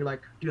of them, you're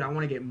like, dude, I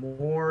want to get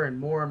more and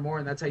more and more.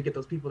 And that's how you get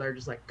those people that are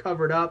just like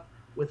covered up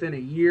within a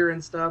year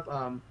and stuff.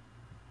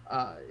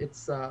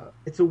 It's a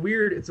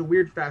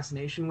weird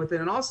fascination with it.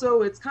 And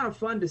also it's kind of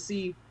fun to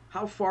see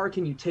how far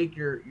can you take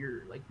your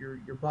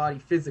body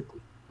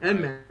physically and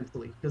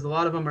mentally, because a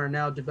lot of them are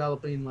now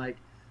developing like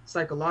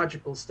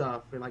psychological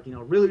stuff and like,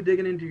 really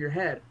digging into your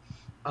head.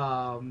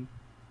 So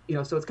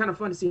it's kind of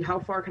fun to see how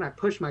far can I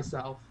push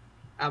myself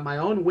at my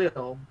own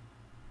will,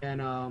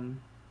 and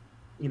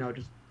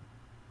just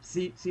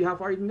see how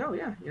far you can go.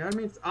 Yeah, you know what I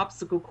mean? It's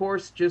obstacle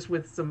course just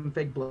with some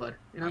fake blood.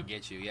 I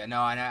get you. Yeah,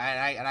 no, and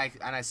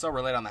I so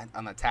relate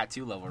on the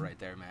tattoo level right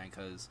there, man.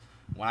 Because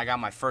when I got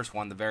my first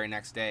one, the very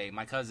next day,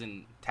 my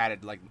cousin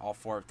tatted like all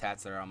 4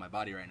 tats that are on my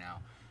body right now.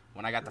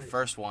 When I got the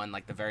first one,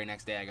 like the very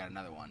next day, I got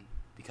another one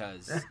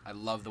because I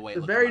love the way it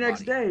looked. The very on my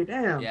next body. day,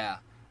 damn. Yeah,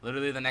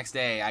 literally the next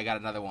day, I got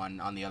another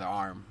one on the other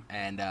arm,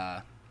 and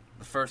the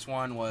first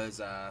one was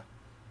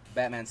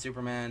Batman,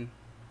 Superman.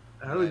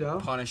 There we go.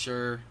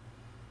 Punisher,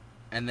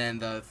 and then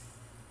the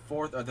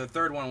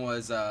third one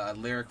was a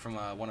lyric from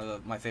one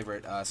of my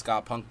favorite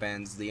ska punk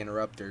bands, The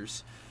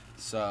Interrupters.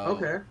 So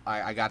Okay.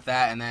 I got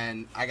that, and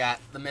then I got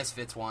the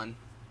Misfits one.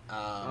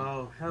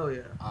 Oh, hell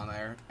yeah. On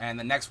there, and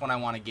the next one I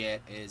want to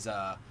get is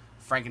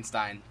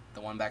Frankenstein,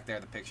 the one back there,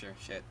 the picture.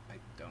 Shit, I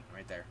don't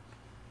right there.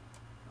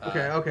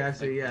 Okay, I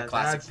see. Yeah, the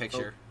classic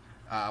picture.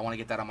 I want to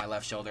get that on my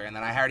left shoulder, and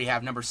then I already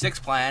have number 6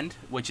 planned,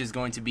 which is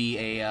going to be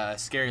a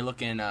scary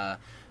looking a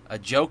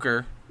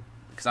Joker,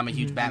 because I'm a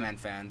huge Batman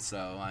fan, so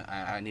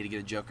I need to get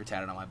a Joker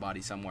tatted on my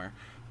body somewhere.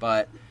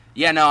 But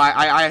yeah, no,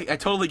 I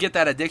totally get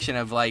that addiction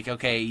of like,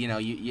 okay, you know,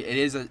 it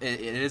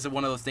is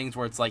one of those things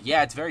where it's like,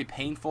 yeah, it's very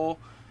painful,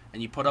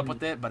 and you put up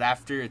with it, but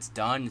after it's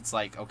done, it's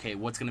like, okay,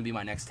 what's gonna be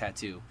my next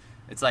tattoo?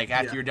 It's like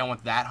after you're done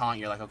with that haunt,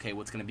 you're like, okay,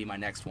 what's gonna be my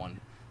next one?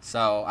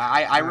 So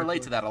I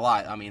relate to that a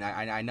lot. I mean,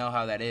 I know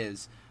how that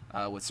is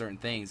with certain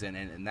things,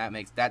 and that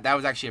makes that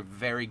was actually a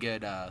very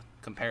good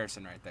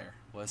comparison right there.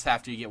 Was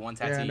after you get one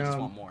tattoo, you just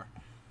want more.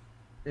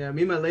 Yeah,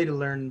 me and my lady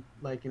learned,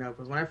 like, you know,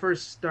 because when I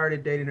first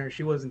started dating her,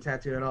 she wasn't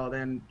tattooed at all.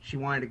 Then she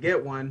wanted to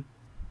get one,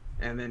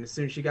 and then as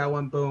soon as she got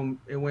one,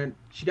 boom, it went.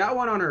 She got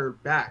one on her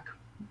back,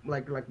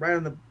 like right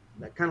on the,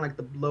 like, kind of like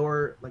the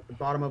lower, like the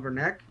bottom of her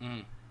neck,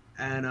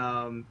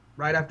 and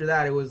right after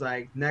that, it was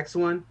like next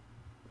one,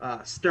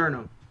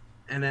 sternum,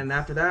 and then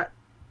after that,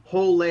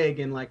 whole leg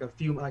in like a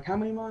few, like how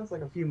many months?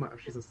 Like a few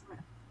months.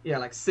 Yeah,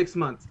 like 6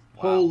 months,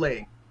 whole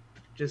leg,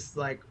 just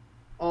like.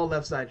 All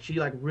left side. She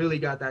like really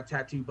got that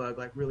tattoo bug,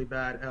 like really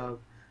bad.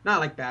 Not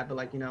like bad, but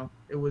like, you know,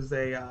 it was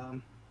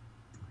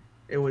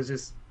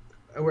just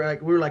we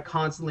were like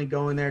constantly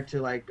going there to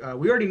like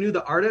we already knew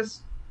the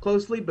artist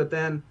closely, but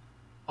then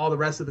all the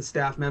rest of the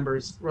staff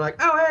members were like,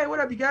 oh hey, what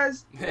up, you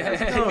guys? You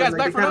guys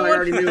back for like,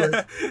 already knew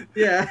us.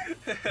 Yeah.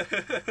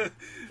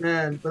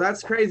 Man, but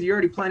that's crazy. You're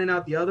already planning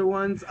out the other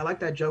ones. I like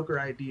that Joker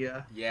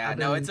idea. Yeah,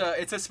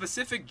 it's a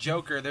specific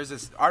Joker. There's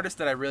this artist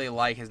that I really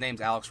like. His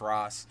name's Alex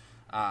Ross.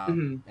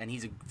 And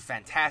he's a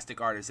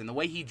fantastic artist, and the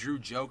way he drew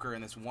Joker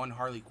in this one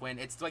Harley Quinn,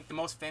 it's like the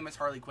most famous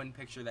Harley Quinn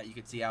picture that you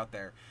could see out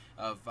there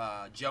of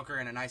Joker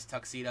in a nice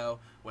tuxedo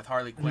with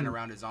Harley Quinn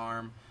around his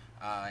arm,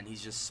 and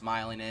he's just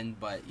smiling in.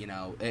 But you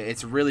know,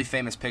 it's a really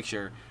famous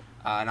picture,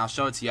 and I'll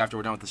show it to you after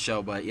we're done with the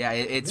show. But yeah,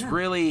 it's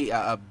really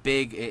a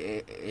big.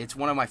 It's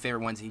one of my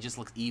favorite ones. He just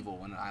looks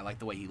evil, and I like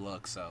the way he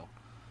looks. So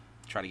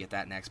try to get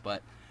that next,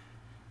 but.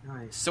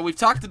 Nice. So we've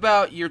talked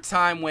about your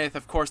time with,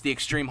 of course, the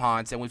Extreme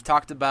Haunts, and we've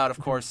talked about, of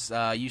course,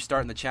 you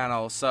starting the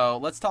channel. So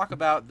let's talk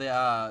about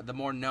the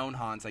more known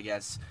haunts, I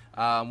guess.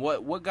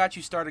 What got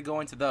you started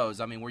going to those?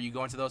 I mean, were you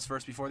going to those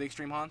first before the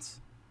Extreme Haunts?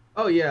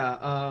 Oh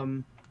yeah.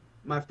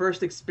 My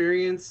first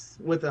experience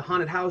with a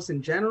haunted house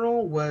in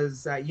general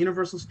was at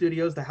Universal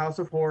Studios, the House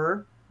of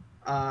Horror,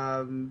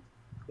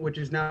 which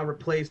is now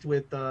replaced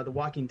with The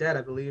Walking Dead,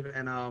 I believe.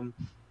 And I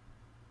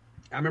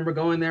remember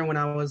going there when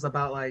I was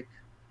about like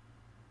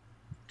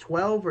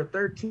 12 or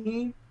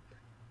 13.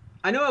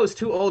 I know I was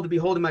too old to be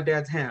holding my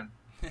dad's hand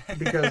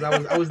because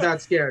I was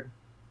that scared.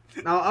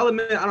 I'll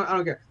admit, I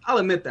don't care. I'll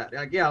admit that.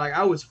 Like, yeah, like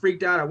I was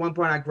freaked out. At one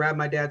point, I grabbed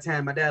my dad's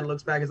hand. My dad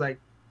looks back, he's like,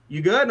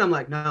 "You good?" And I'm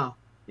like, "No."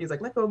 He's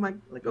like, "Let go of my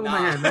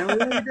hand,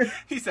 man."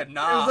 He said,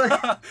 "Nah."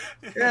 Like,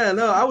 yeah,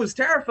 no, I was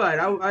terrified.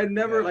 I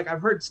never like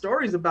I've heard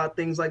stories about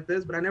things like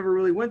this, but I never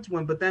really went to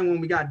one. But then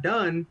when we got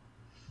done,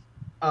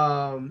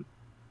 and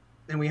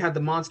we had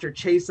the monster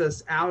chase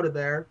us out of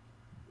there.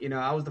 You know,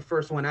 I was the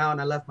first one out,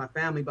 and I left my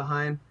family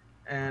behind.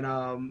 And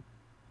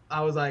I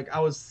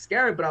was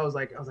scared, but I was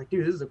like,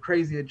 dude, this is a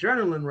crazy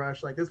adrenaline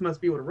rush. Like, this must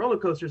be what a roller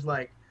coaster's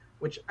like.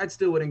 Which I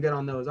still wouldn't get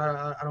on those.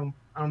 I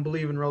don't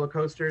believe in roller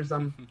coasters.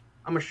 I'm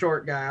a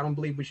short guy. I don't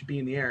believe we should be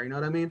in the air. You know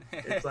what I mean?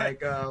 It's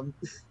like,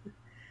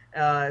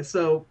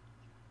 so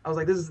I was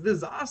like, this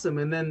is awesome.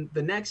 And then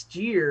the next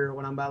year,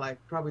 when I'm about like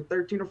probably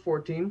 13 or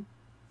 14,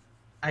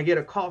 I get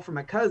a call from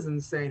my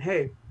cousins saying,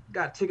 "Hey,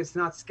 got tickets to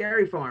Not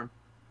Scary Farm.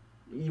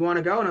 You want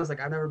to go?" And I was like,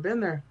 "I've never been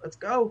there. Let's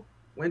go."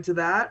 Went to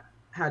that,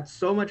 had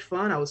so much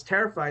fun. I was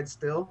terrified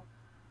still.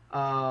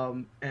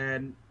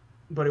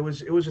 But it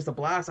was just a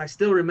blast. I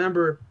still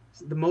remember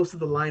the most of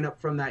the lineup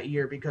from that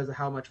year because of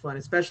how much fun,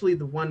 especially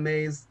the one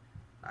maze.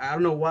 I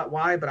don't know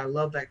why, but I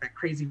love that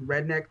crazy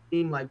redneck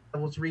theme, like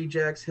Devil's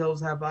Rejects,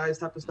 Hills Have Eyes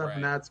type of stuff. Right.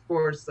 And that's, of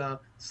course,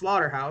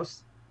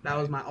 Slaughterhouse. That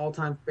was my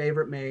all-time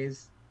favorite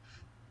maze.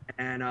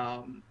 And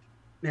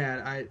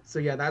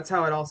that's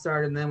how it all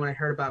started. And then when I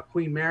heard about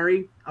Queen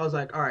Mary, I was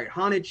like, all right,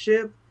 haunted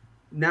ship,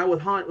 now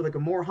with like a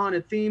more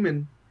haunted theme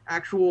and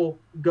actual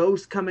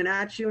ghosts coming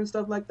at you and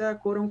stuff like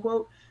that, quote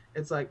unquote.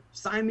 It's like,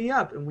 sign me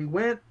up. And we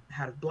went,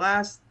 had a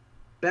blast.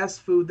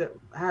 Best food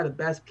I had the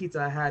best pizza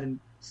I had in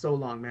so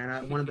long, man. I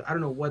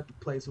don't know what the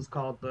place was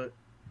called, but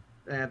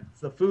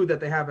it's the food that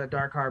they have at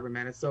Dark Harbor,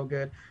 man. It's so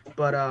good.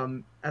 But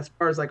as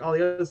far as like all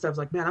the other stuff, it's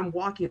like, man, I'm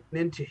walking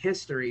into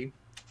history.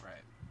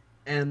 Right.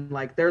 And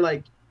like they're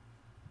like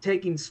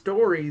taking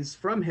stories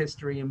from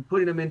history and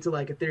putting them into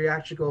like a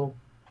theatrical,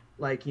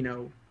 like, you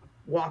know,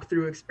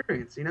 walkthrough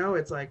experience. You know,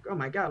 it's like, oh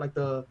my god, like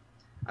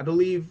I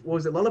believe, what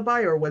was it,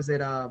 Lullaby, or was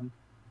it what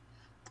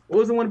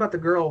was the one about the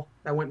girl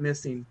that went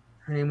missing?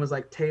 her name was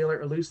like Taylor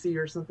or Lucy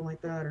or something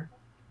like that, or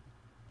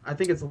I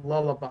think it's a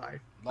Lullaby about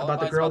the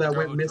Lullaby's girl about that the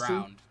went who missing.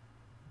 drowned.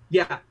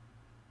 Yeah,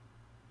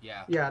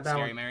 Yeah. that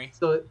Scary one. Mary.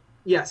 So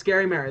yeah,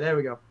 Scary Mary. There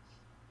we go.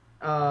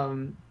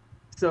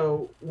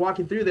 So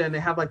walking through there, and they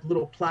have like a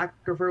little plaque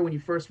of her when you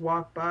first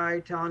walk by,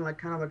 telling like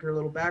kind of like her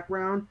little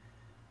background,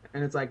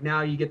 and it's like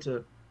now you get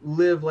to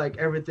live like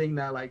everything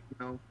that like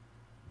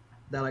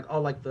that like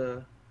all like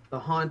the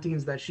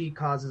hauntings that she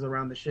causes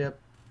around the ship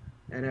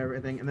and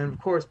everything. And then of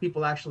course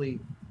people actually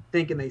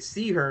thinking they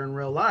see her in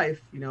real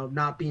life,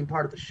 not being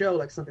part of the show,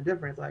 like something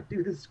different. It's like,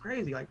 dude, this is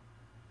crazy. Like,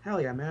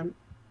 hell yeah, man.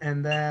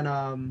 And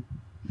then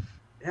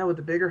with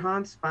the bigger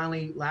haunts,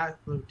 finally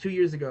 2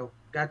 years ago,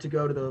 got to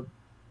go to the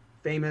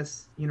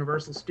famous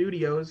Universal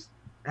Studios.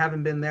 I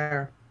haven't been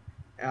there,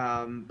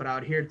 but I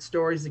would hear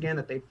stories again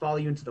that they follow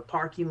you into the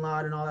parking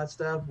lot and all that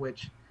stuff,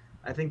 which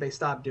I think they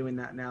stopped doing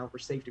that now for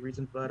safety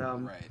reasons. But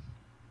Right.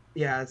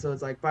 yeah, so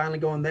it's like finally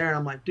going there, and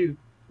I'm like, dude,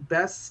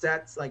 best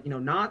sets. Like,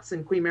 Knott's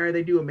and Queen Mary,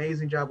 they do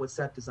amazing job with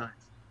set designs.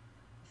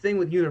 Thing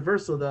with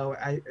Universal though,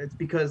 it's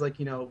because like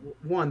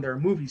one, they're a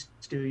movie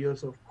studio,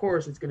 so of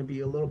course it's going to be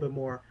a little bit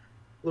more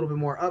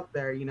up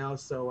there,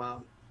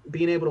 So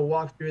being able to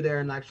walk through there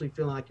and actually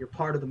feeling like you're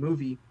part of the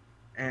movie,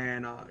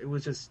 and it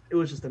was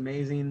just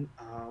amazing.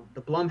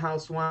 The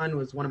Blumhouse one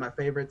was one of my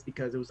favorites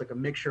because it was like a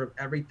mixture of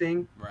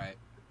everything Right.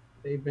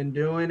 they've been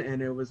doing,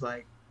 and it was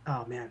like,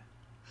 oh man,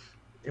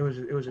 it was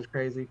just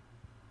crazy.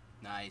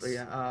 Nice.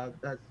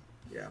 But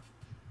yeah.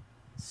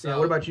 So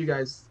What about you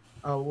guys?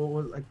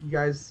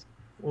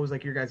 What was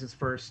like your guys'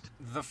 first?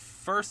 the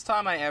first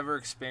time I ever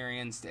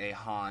experienced a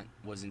haunt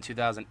was in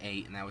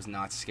 2008, and that was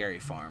Knott's Scary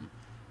Farm.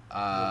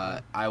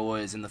 I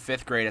was in the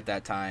 5th grade at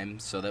that time,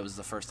 so that was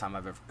the first time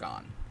I've ever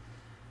gone.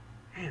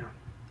 Damn.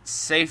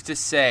 Safe to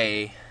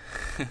say,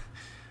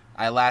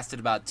 I lasted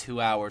about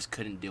 2 hours,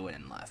 couldn't do it,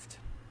 and left.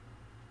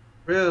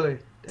 Really?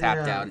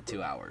 Tapped Damn. out at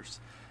 2 hours.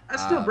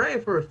 That's still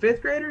brave for a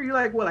 5th grader. You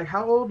like what? Like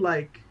how old?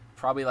 Like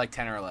Probably like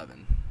 10 or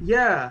 11.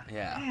 yeah.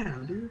 Yeah.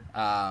 Damn, dude.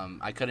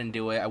 I couldn't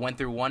do it. I went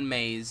through one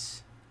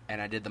maze,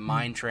 and I did the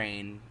mine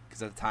train,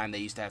 because at the time they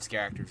used to have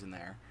scare actors in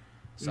there.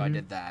 So I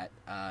did that,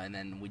 and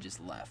then we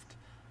just left.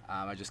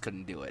 I just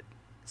couldn't do it.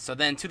 So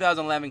then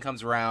 2011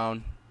 comes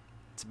around.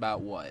 It's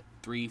about,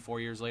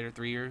 3-4 years later?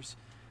 3 years?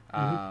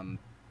 And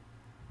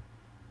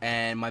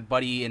my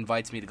buddy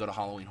invites me to go to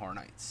Halloween Horror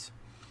Nights.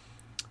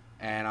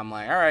 And I'm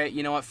like, all right,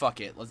 you know what?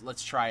 Fuck it.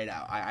 Let's try it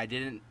out. I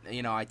didn't,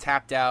 I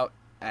tapped out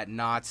at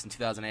Knott's in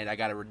 2008. I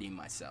got to redeem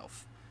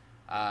myself.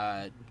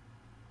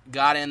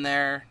 Got in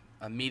there,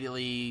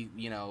 immediately,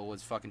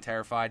 was fucking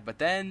terrified. But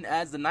then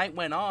as the night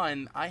went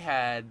on, I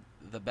had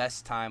the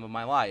best time of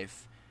my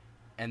life.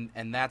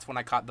 And that's when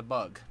I caught the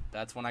bug.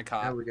 That's when I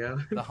caught There we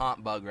go. the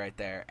haunt bug right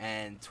there.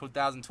 And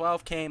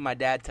 2012 came. My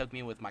dad took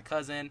me with my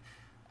cousin,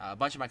 a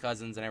bunch of my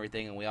cousins and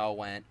everything, and we all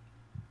went.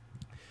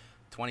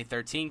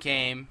 2013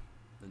 came,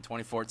 then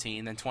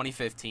 2014, then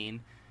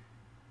 2015.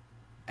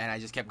 And I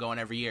just kept going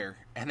every year.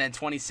 And then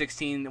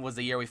 2016 was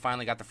the year we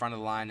finally got the front of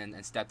the line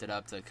and stepped it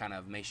up to kind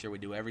of make sure we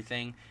do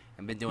everything.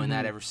 And been doing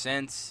that ever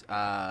since.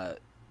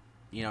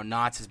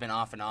 Knott's has been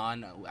off and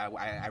on.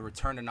 I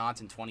returned to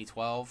Knott's in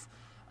 2012.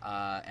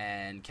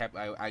 And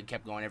I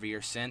kept going every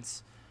year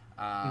since.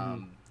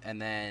 And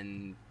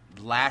then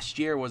last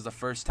year was the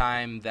first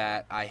time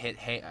that I hit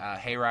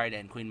Hayride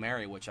and Queen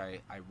Mary, which I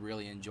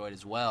really enjoyed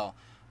as well.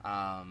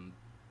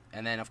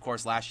 And then, of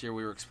course, last year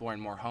we were exploring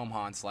more home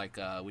haunts, like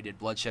we did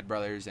Bloodshed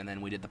Brothers, and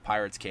then we did the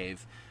Pirates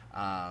Cave.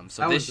 That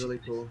was really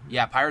cool.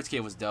 Yeah, Pirates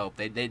Cave was dope.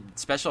 They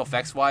special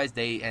effects wise,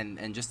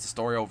 and just the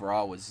story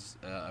overall was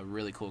a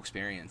really cool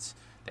experience.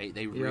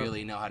 They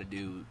really know how to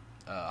do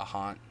a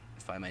haunt,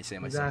 if I may say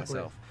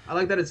myself. I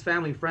like that it's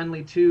family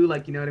friendly too.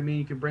 Like, you know what I mean?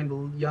 You can bring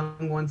the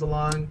young ones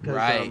along. Cause,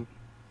 right.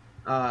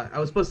 I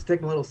was supposed to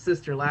take my little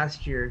sister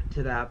last year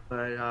to that,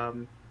 but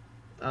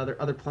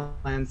other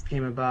plans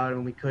came about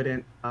and we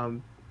couldn't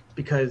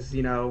because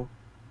as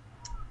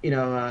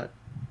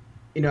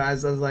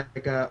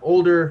like a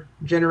older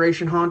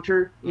generation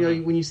haunter,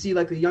 when you see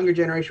like the younger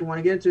generation want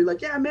to get into it,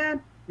 like, yeah,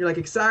 man, you're like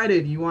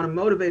excited. You want to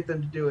motivate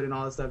them to do it and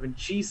all that stuff. And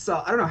she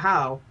saw, I don't know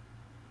how,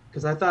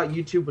 because I thought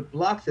YouTube would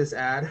block this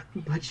ad,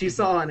 but she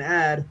saw an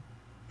ad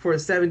for a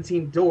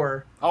 17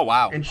 door. Oh,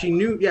 wow. And she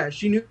knew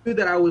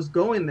that I was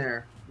going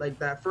there. Like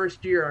that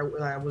first year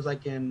I was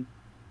like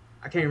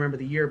I can't remember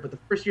the year, but the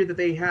first year that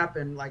they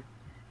happened, like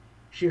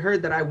she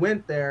heard that I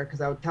went there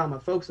because I would tell my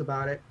folks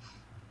about it.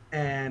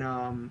 And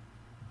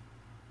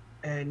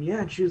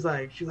yeah, and she was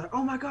like,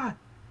 oh my God,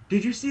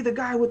 did you see the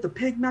guy with the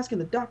pig mask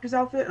and the doctor's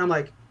outfit? And I'm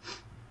like,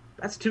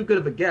 that's too good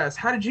of a guess.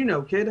 How did you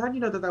know, kid? How did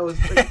you know that was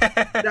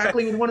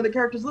exactly what one of the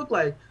characters looked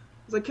like?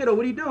 I was like, kiddo,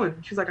 what are you doing?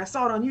 She's like, I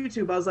saw it on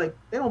YouTube. I was like,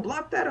 they don't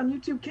block that on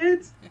YouTube,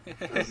 kids?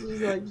 I was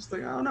just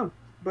like, I don't know.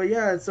 But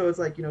yeah, so it's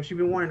like, she'd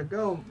been wanting to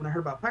go. When I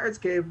heard about Pirates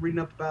Cave, reading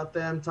up about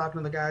them, talking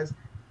to the guys,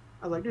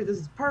 I was like, dude, this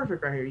is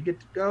perfect right here. You get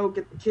to go,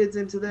 get the kids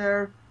into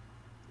there.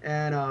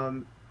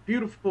 And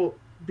beautiful,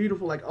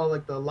 like all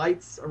like the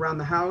lights around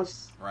the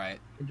house. Right.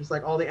 And just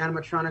like all the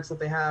animatronics that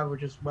they have were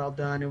just well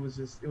done. It was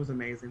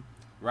amazing.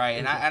 Right,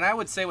 and I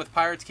would say with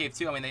Pirates Cave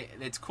too. I mean,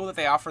 it's cool that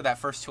they offer that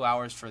first 2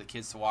 hours for the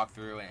kids to walk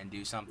through and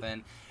do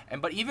something.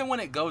 But even when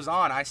it goes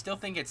on, I still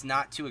think it's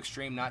not too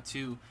extreme, not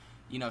too,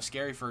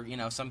 scary for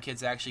some kids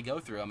to actually go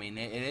through. I mean,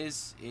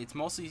 it's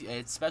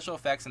mostly special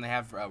effects, and they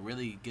have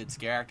really good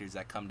scare actors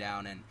that come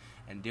down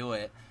and do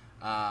it.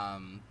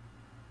 And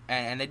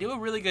they do a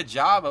really good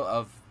job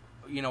of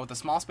with the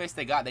small space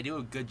they got, they do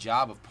a good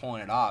job of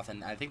pulling it off.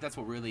 And I think that's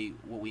what we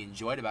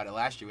enjoyed about it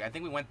last year. I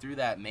think we went through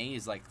that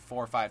maze like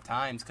 4 or 5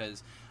 times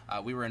because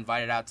we were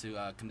invited out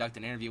to conduct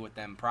an interview with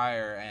them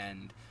prior,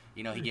 and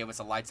he gave us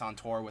a lights on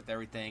tour with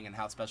everything and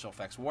how special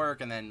effects work.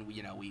 And then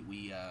we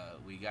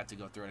got to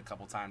go through it a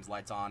couple times,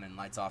 lights on and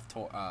lights off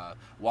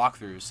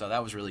walkthroughs. So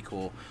that was really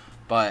cool.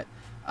 But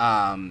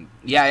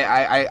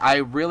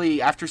I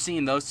really, after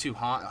seeing those two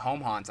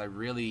home haunts, I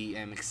really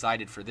am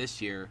excited for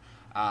this year.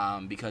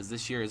 Because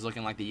this year is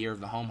looking like the year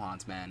of the home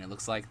haunts, man. It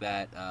looks like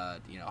that,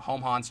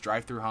 home haunts,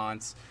 drive-through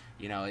haunts.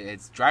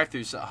 It's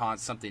drive-through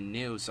haunts, something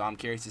new. So I'm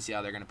curious to see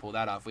how they're gonna pull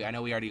that off. I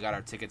know we already got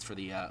our tickets for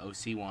the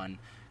OC one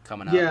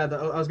coming up. Yeah,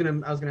 I was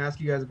gonna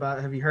ask you guys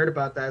about. Have you heard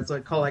about that? It's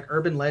like called like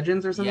Urban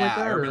Legends or something like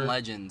that. Yeah, Urban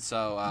Legends.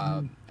 So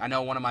I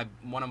know one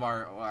of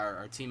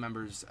our team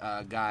members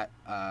got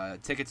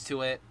tickets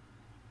to it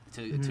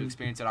to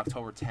experience it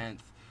October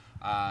 10th.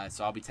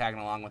 So I'll be tagging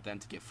along with them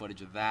to get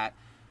footage of that.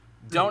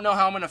 Don't know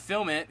how I'm going to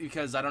film it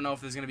because I don't know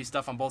if there's going to be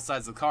stuff on both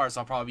sides of the car,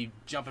 so I'll probably be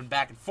jumping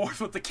back and forth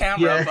with the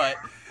camera. Yeah. But,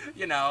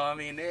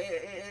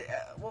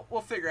 we'll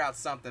figure out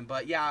something.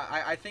 But, yeah,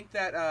 I think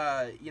that,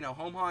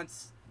 home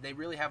haunts, they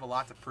really have a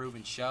lot to prove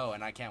and show,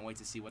 and I can't wait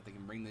to see what they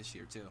can bring this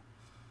year, too.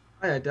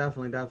 Yeah,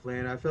 definitely.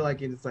 And I feel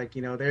like it's like,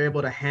 they're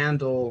able to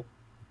handle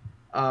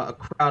a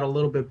crowd a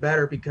little bit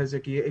better because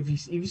if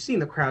you've seen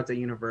the crowds at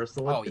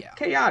Universal, it's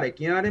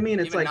chaotic, you know what I mean?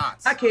 It's even like,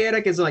 nuts. Not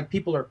chaotic as like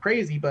people are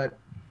crazy, but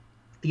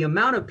the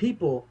amount of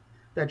people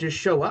that just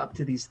show up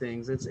to these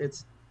things,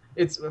 it's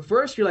at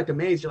first you're like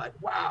amazed. You're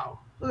like, wow,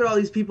 look at all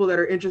these people that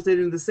are interested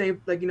in the same,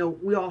 like,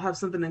 we all have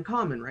something in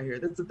common right here.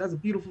 That's a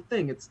beautiful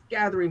thing. It's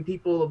gathering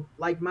people of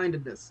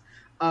like-mindedness.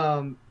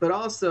 But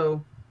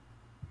also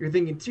you're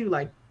thinking too,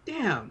 like,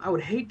 damn, I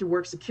would hate to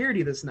work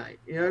security this night.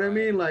 You know what I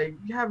mean? Like,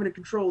 you having to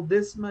control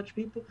this much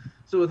people.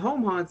 So with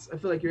home haunts, I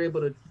feel like you're able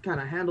to kind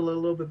of handle it a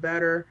little bit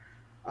better.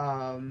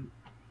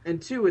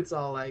 And two, it's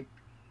all like,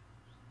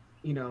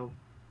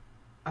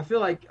 I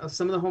feel like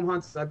some of the home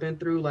haunts I've been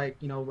through, like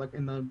in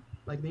the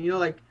like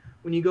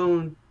when you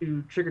go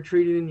to trick or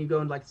treating and you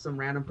go in like some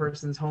random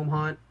person's home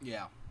haunt.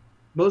 Yeah.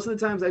 Most of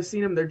the times I've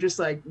seen them, they're just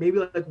like maybe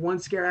like one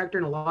scare actor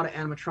and a lot of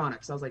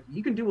animatronics. I was like,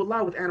 you can do a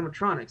lot with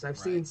animatronics. I've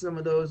seen some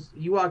of those.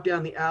 You walk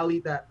down the alley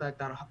that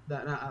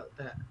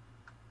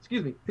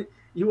excuse me,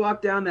 you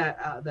walk down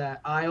that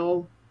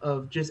aisle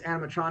of just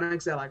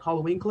animatronics at like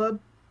Halloween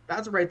Club.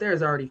 That's right there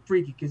is already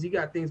freaky because you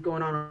got things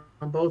going on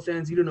both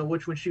ends. You don't know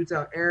which one shoots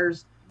out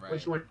airs. Right.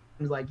 Which one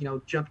is like,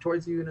 jump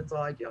towards you, and it's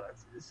all like,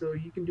 so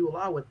you can do a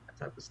lot with that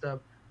type of stuff.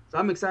 So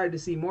I'm excited to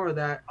see more of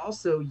that.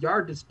 Also,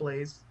 yard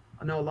displays.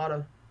 I know a lot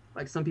of,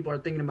 like, some people are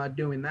thinking about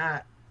doing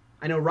that.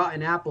 I know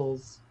Rotten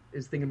Apples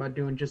is thinking about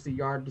doing just a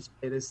yard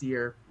display this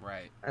year.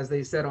 Right. As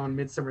they said on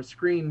Midsummer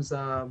Screams,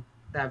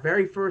 that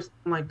very first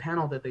online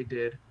panel that they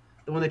did,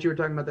 the one that you were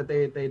talking about that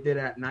they did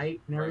at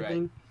night and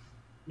everything. Right.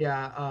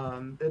 Yeah,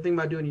 they're thinking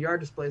about doing yard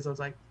displays. So I was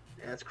like,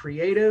 yeah, it's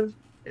creative.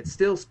 It's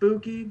still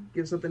spooky.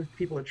 Give something for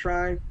people to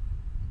try.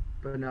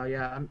 But no,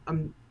 yeah,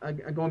 I'm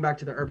going back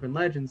to the Urban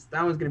Legends.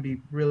 That one's going to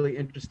be really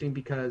interesting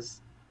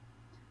because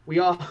we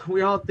all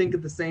think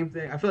of the same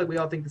thing. I feel like we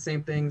all think the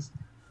same things.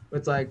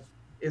 It's like,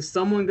 is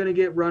someone going to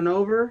get run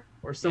over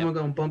or someone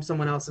going to bump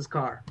someone else's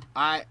car?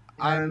 I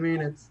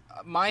mean, it's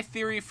my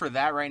theory for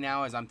that right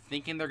now is I'm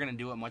thinking they're going to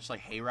do it much like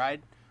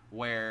Hayride,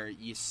 where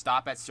you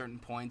stop at certain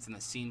points and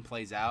the scene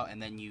plays out,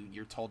 and then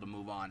you're told to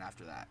move on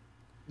after that.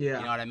 Yeah.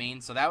 You know what I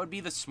mean? So that would be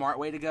the smart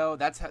way to go.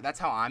 That's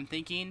how I'm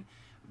thinking.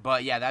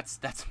 But yeah, that's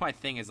my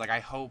thing is like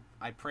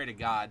I pray to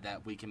God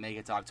that we can make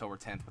it to October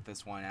 10th with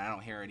this one, and I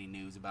don't hear any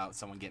news about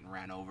someone getting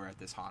ran over at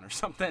this haunt or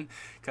something,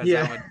 because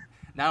that would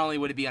not only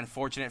would it be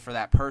unfortunate for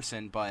that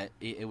person, but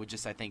it would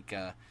just, I think,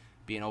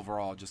 be an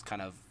overall just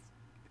kind of,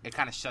 it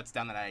kind of shuts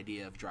down that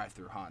idea of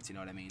drive-through haunts. You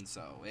know what I mean?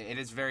 So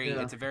it's a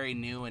very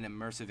new and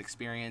immersive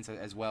experience,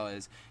 as well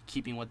as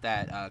keeping with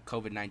that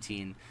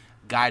COVID-19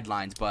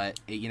 guidelines. But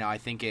I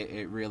think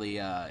it really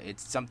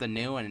it's something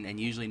new, and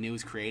usually new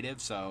is creative.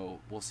 So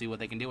we'll see what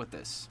they can do with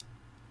this.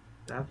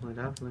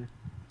 Definitely.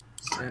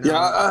 And,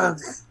 yeah.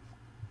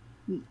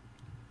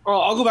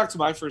 I'll go back to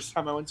my first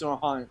time I went to a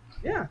haunt.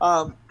 Yeah.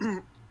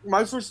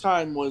 My first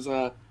time was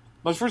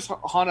my first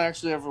haunt I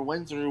actually ever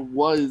went through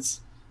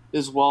was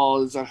as well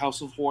as at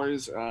House of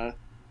Horrors at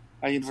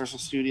Universal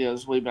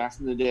Studios way back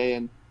in the day,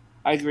 and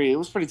I agree, it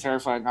was pretty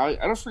terrifying. I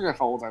don't forget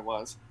how old I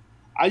was.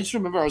 I just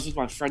remember I was with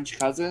my French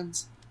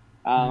cousins,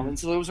 and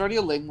so there was already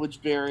a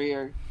language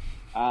barrier.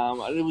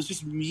 And it was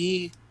just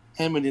me,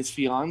 him, and his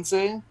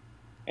fiance,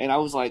 and I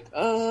was like,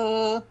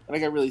 and I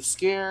got really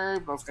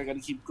scared, but I was like, I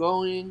gotta keep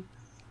going,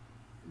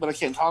 but I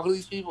can't talk to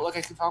these people. Like,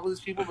 I can talk to these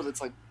people, but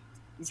it's like,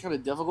 it's kind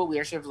of difficult. We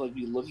actually have to like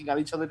be looking at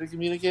each other to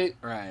communicate.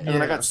 Right. And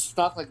then I got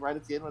stuck like right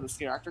at the end when the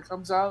scare actor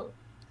comes out,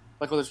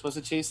 like when they're supposed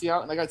to chase you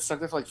out, and I got stuck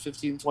there for like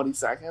 15, 20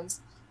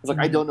 seconds. I was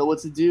like, I don't know what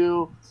to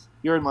do.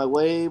 You're in my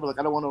way, but like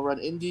I don't want to run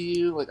into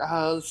you. Like,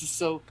 this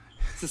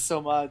is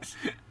so much.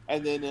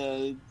 And then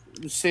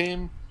the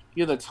same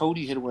year that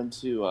Tony had went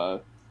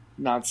to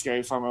Not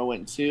Scary Farm, I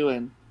went to,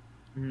 and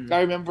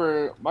I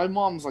remember my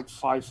mom's like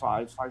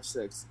 5'5",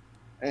 5'6",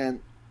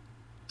 and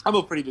I'm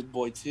a pretty big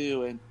boy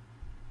too, and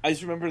I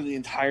just remember the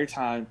entire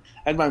time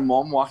I had my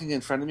mom walking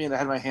in front of me and I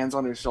had my hands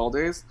on her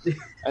shoulders.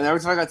 And every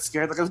time I got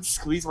scared, like I would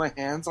squeeze my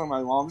hands on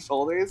my mom's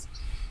shoulders.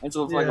 And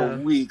so for like a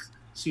week,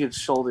 she had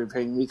shoulder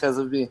pain because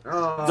of me.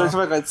 So every time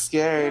I got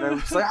scared, I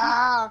was just like,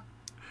 ah!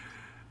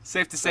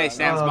 Safe to say,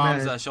 Sam's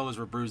mom's shoulders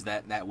were bruised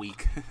that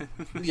week.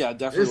 Yeah,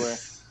 definitely were.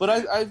 But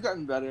I've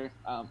gotten better.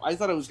 I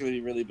thought it was going to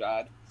be really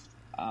bad.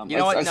 You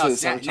know what? Now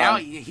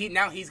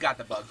he's got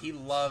the bug. He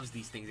loves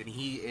these things, and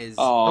he is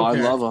I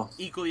love him.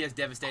 Equally as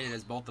devastated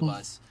as both of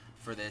us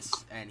for this.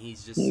 And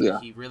he's just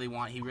he really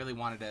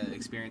wanted to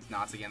experience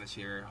Knots again this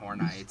year, Horror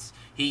Nights.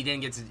 He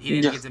didn't get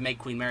to make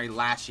Queen Mary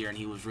last year, and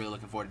he was really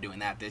looking forward to doing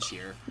that this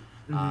year.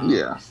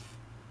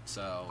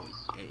 So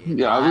I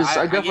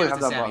definitely have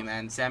that Sammy, bug.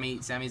 man.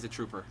 Sammy's a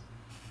trooper.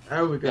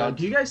 There we go. Yeah.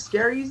 Do you guys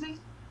scare easy?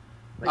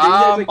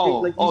 Like,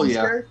 easy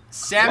yeah. scared?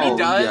 Sammy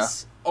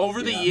does. Yeah.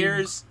 Over the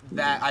years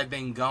that I've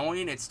been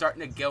going, it's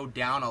starting to go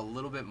down a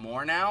little bit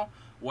more now.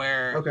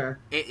 Where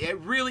you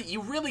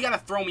really got to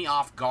throw me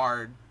off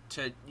guard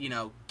to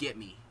get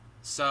me.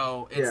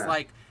 So it's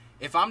like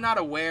if I'm not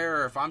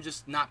aware or if I'm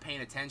just not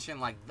paying attention,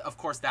 like of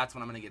course that's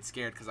when I'm gonna get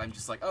scared because I'm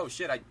just like, oh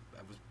shit, I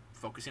was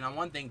focusing on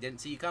one thing,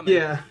 didn't see you coming.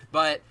 Yeah.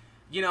 But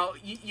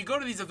you go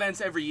to these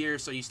events every year,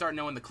 so you start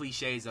knowing the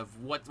cliches of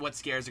what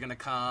scares are going to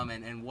come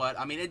and what.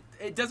 I mean,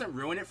 it doesn't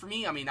ruin it for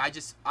me. I mean,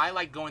 I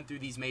like going through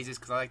these mazes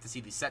because I like to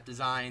see the set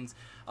designs.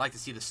 I like to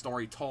see the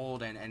story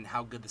told and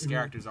how good the scare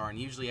actors are. And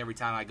usually every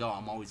time I go,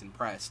 I'm always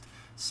impressed.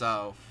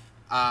 So,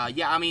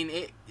 I mean,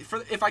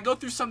 if I go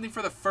through something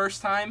for the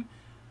first time,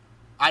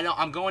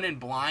 I'm going in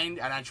blind,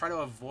 and I try to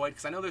avoid,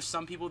 because I know there's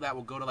some people that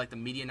will go to like the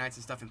media nights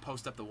and stuff and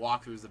post up the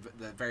walkthroughs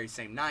the very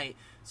same night.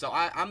 So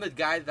I'm the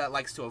guy that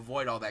likes to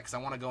avoid all that because I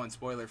want to go in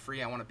spoiler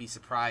free. I want to be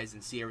surprised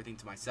and see everything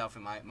to myself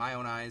in my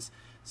own eyes.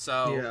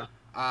 So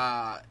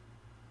I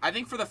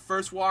think for the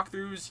first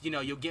walkthroughs,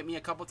 you'll get me a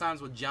couple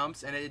times with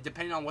jumps, and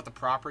depending on what the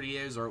property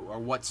is or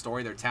what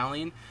story they're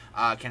telling,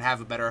 can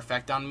have a better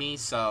effect on me.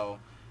 So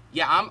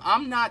yeah,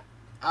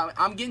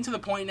 I'm getting to the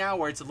point now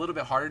where it's a little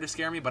bit harder to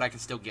scare me, but I can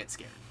still get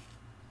scared.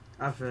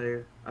 I feel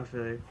you.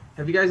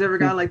 Have you guys ever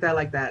gotten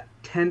like that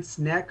tense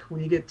neck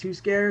when you get too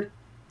scared?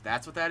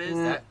 That's what that is?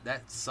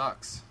 That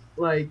sucks.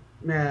 Like,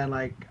 man,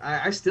 like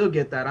I still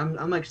get that.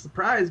 I'm like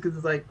surprised because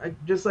it's like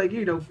just like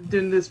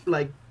doing this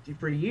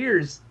for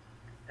years.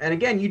 And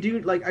again, you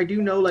do I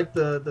do know like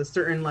the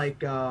certain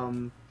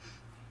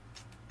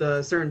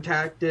the certain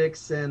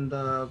tactics and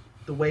the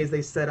ways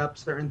they set up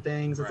certain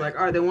things. It's like,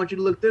 all right, they want you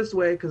to look this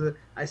way because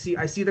I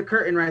see the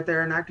curtain right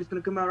there, and actor's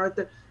gonna come out right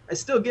there. It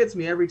still gets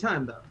me every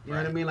time, though. You know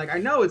what I mean? Like, I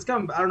know it's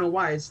coming, but I don't know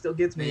why. It still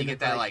gets me. And you get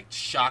that,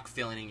 shock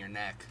feeling in your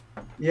neck.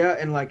 Yeah,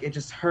 and, it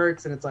just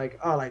hurts, and it's like,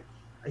 oh, I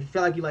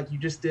feel like you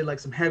just did,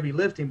 some heavy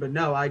lifting, but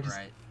no, I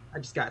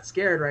just got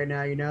scared right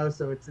now,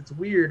 so it's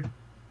weird.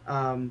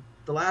 The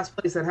last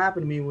place that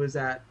happened to me was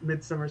at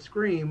Midsummer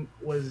Scream,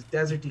 was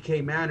Desert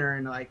Decay Manor,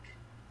 and, I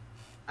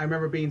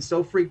remember being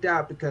so freaked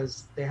out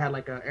because they had,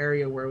 an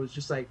area where it was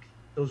just,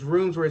 those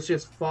rooms where it's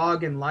just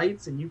fog and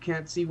lights, and you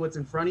can't see what's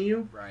in front of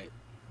you. Right.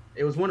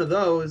 It was one of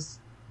those,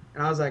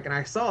 and I was like, and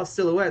I saw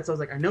silhouettes. So I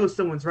was like, I know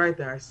someone's right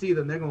there. I see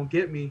them. They're gonna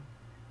get me.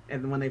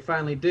 And when they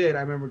finally did,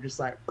 I remember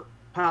just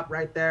pop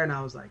right there, and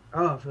I was like,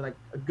 oh, for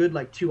a good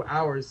 2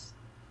 hours,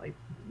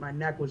 my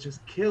neck was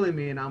just killing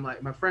me. And I'm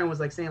like, my friend was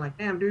saying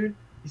damn, dude,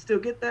 you still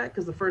get that?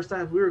 Because the first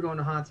time we were going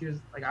to haunts, he was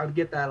I would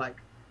get that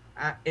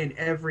in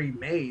every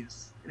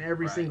maze,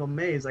 single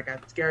maze,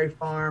 at Scary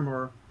Farm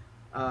or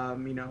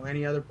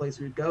any other place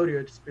we'd go to.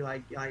 It'd just be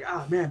like,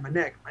 oh man, my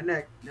neck.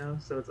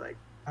 So it's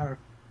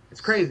it's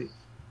crazy.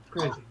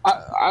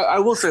 I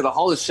will say the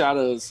Hall of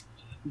Shadows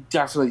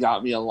definitely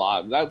got me a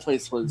lot. That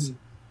place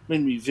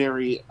made me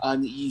very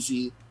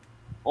uneasy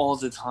all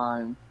the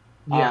time.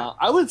 Yeah.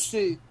 I would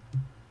say,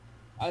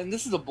 and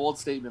this is a bold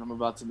statement I'm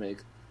about to make,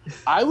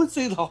 I would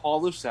say the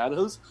Hall of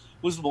Shadows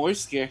was more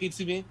scary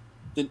to me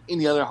than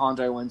any other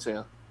haunt I went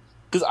to.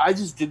 Because I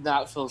just did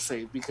not feel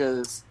safe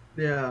because...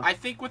 Yeah. I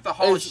think with the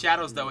Hall of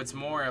Shadows, though, it's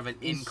more of an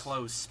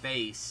enclosed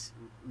space.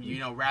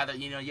 You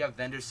have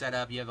vendors set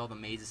up, you have all the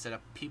mazes set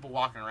up, people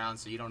walking around,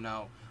 so you don't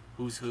know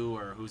who's who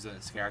or who's a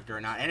character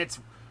or not. And it's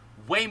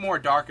way more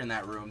dark in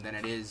that room than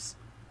it is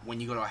when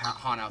you go to a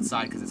haunt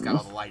outside because it's got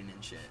all the lighting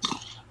and shit.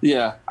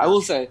 Yeah, I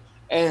will say.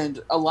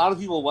 And a lot of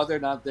people, whether or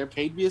not they're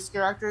paid to be a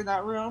scare actor in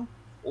that room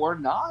or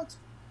not,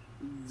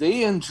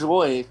 they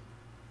enjoy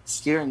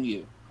scaring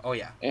you. Oh,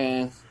 yeah.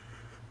 And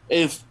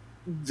if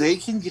they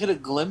can get a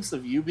glimpse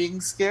of you being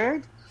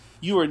scared,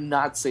 you are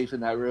not safe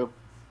in that room.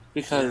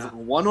 Because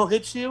one will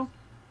hit you,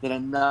 then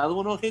another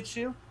one will hit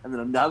you, and then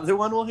another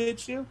one will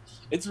hit you.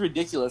 It's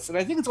ridiculous. And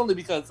I think it's only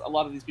because a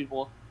lot of these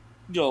people,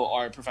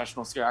 are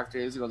professional scare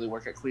actors. They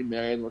work at Queen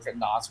Mary, they work at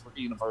Knott's, work at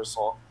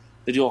Universal.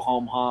 They do a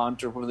home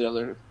haunt or one of the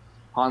other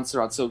haunts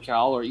throughout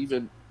SoCal or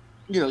even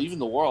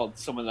the world,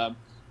 some of them.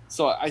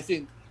 So I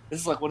think this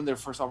is like one of their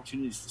first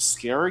opportunities to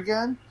scare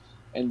again.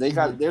 And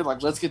they're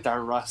like, let's get that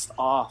rust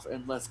off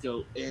and let's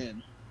go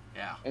in.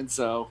 Yeah. And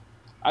so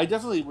I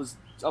definitely was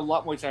a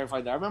lot more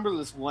terrified there. I remember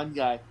this one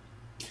guy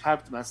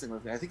kept messing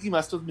with me. I think he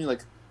messed with me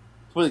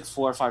probably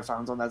 4 or 5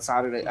 times on that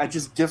Saturday at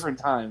just different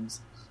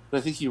times. But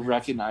I think he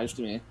recognized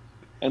me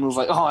and was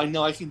like, oh, I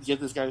know I can get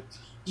this guy.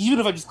 Even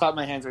if I just clap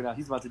my hands right now,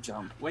 he's about to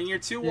jump. When you're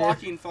two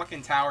walking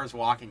fucking towers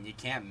walking, you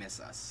can't miss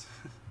us.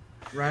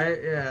 Right,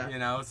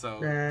 yeah.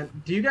 So...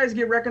 And do you guys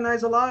get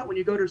recognized a lot when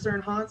you go to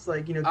certain haunts?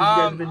 Like, because you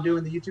guys have been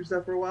doing the YouTube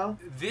stuff for a while?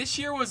 This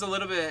year was a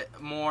little bit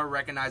more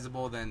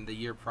recognizable than the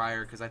year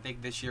prior, because I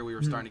think this year we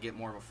were starting to get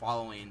more of a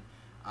following.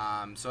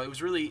 So it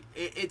was really...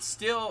 It's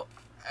still...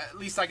 At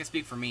least I can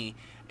speak for me.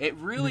 It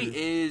really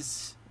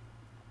is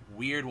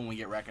weird when we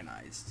get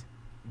recognized.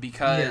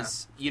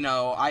 Because,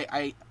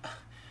 I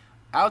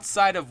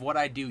outside of what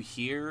I do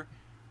here...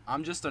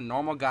 I'm just a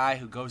normal guy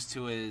who goes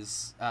to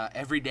his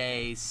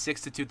everyday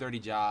 6 to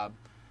 2:30 job,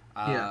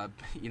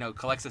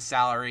 collects a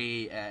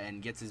salary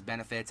and gets his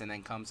benefits, and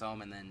then comes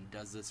home and then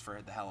does this for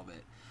the hell of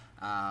it.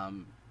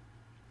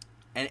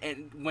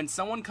 And when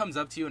someone comes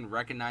up to you and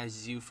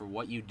recognizes you for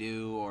what you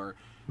do, or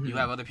you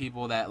have other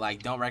people that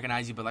like don't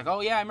recognize you, but like,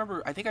 oh yeah,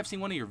 I think I've seen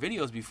one of your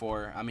videos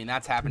before. I mean,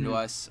 that's happened to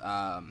us.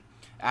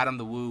 Adam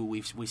the Woo,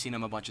 we've seen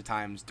him a bunch of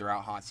times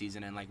throughout haunt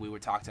season, and like we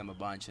would talk to him a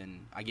bunch,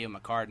 and I gave him a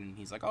card, and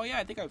he's like, oh yeah,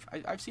 I think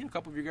I've seen a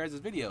couple of your guys'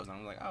 videos, and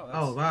I'm like,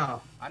 oh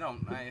wow,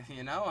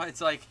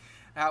 it's like,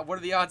 what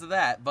are the odds of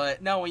that?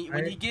 But no, when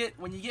you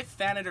get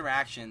fan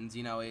interactions,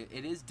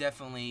 it is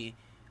definitely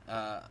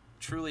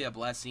truly a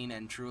blessing,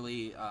 and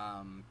truly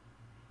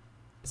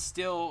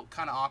still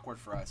kind of awkward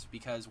for us,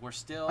 because we're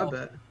still,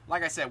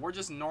 like I said, we're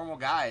just normal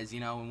guys,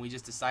 and we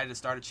just decided to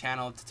start a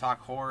channel to talk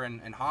horror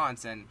and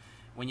haunts. And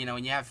when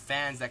you have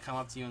fans that come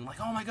up to you and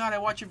like, oh my god, I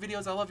watch your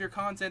videos, I love your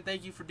content,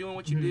 thank you for doing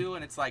what you do,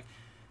 and it's like,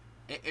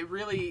 it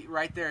really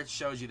right there, it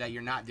shows you that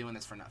you're not doing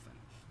this for nothing.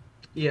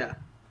 Yeah,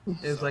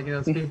 it's like,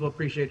 people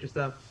appreciate your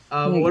stuff.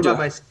 What about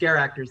by scare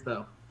actors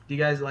though? Do you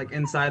guys like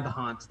inside the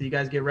haunts? Do you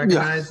guys get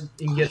recognized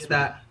and get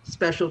that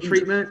special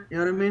treatment? You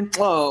know what I mean?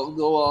 Oh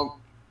well,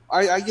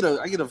 I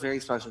get a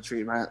very special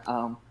treatment.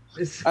 I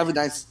have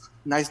a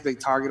nice big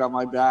target on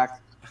my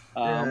back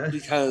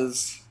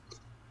because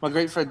my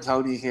great friend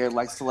Tony here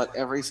likes to let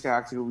every scare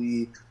actor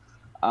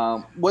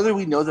whether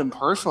we know them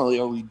personally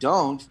or we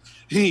don't,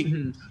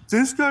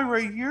 this guy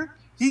right here,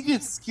 he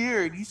gets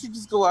scared. You should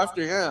just go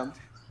after him.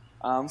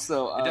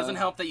 So it doesn't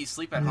help that you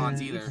sleep at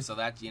haunts either. So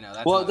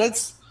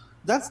that's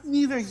that's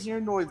neither here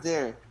nor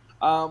there.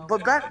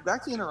 But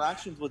back to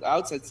interactions with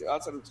outside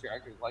of scare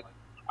actors, like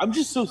I'm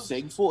just so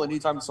thankful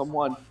anytime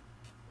someone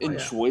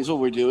enjoys what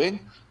we're doing.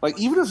 Like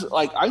even if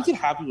I get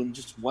happy when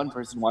just one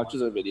person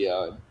watches a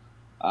video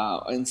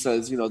and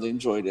says, they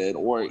enjoyed it,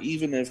 or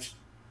even if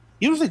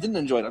they didn't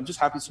enjoy it, I'm just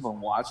happy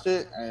someone watched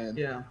it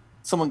and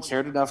someone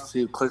cared enough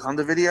to click on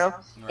the video.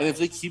 Right. And if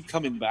they keep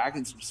coming back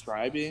and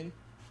subscribing,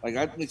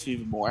 that makes me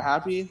even more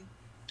happy.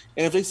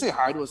 And if they say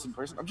hi to us in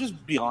person, I'm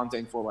just beyond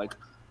thankful.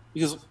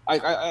 Because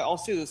I'll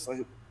say this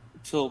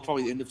till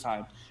probably the end of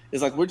time,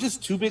 is we're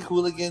just two big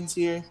hooligans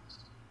here,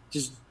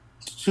 just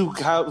two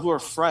who are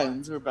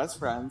friends, who are best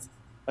friends,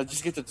 that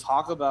just get to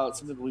talk about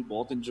something that we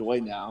both enjoy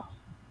now.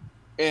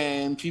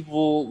 And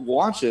people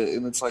watch it,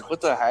 and it's like,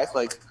 what the heck?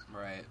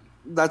 Right.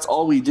 That's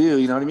all we do,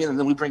 you know what I mean? And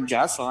then we bring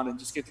guests on and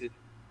just get to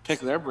pick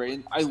their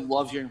brain. I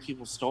love hearing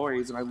people's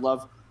stories, and I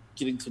love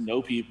getting to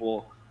know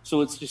people.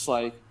 So it's just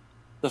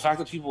the fact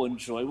that people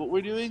enjoy what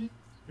we're doing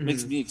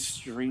makes me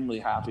extremely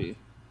happy.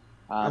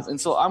 And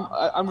so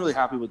I'm really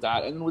happy with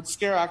that. And with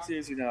scare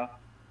actors,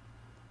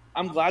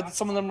 I'm glad that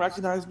some of them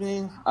recognize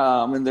me,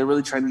 and they're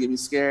really trying to get me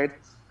scared.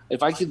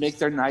 If I can make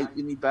their night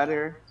any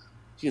better,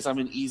 because I'm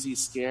an easy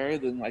scare,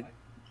 then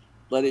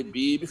let it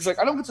be. Because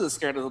I don't get to the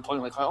scare to the point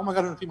oh my god, I'm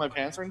gonna pee my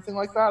pants or anything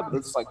like that. But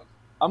it's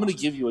I'm gonna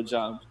give you a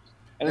jump,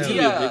 and it's gonna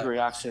be a big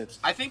reaction.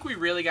 I think we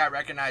really got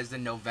recognized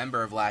in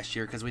November of last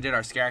year because we did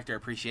our Scare Actor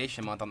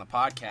Appreciation Month on the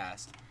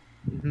podcast.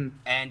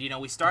 And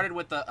we started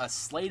with a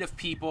slate of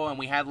people, and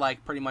we had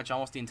pretty much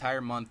almost the entire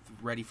month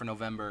ready for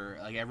November.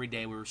 Every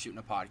day we were shooting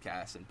a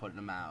podcast and putting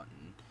them out,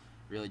 and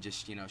really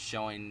just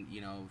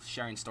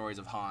sharing stories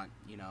of haunt,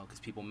 because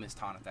people missed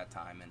haunt at that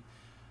time. And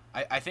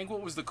I think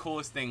what was the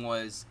coolest thing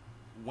was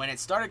when it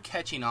started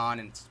catching on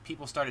and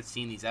people started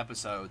seeing these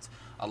episodes,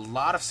 a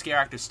lot of scare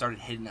actors started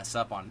hitting us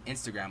up on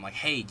Instagram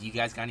hey, do you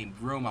guys got any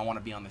room? I want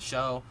to be on the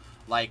show.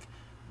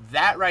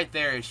 That right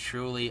there is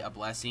truly a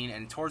blessing.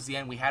 And towards the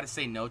end, we had to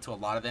say no to a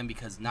lot of them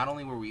because not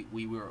only were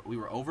we were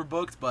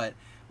overbooked, but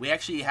we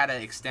actually had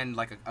to extend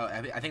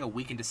I think a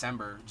week in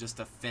December just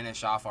to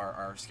finish off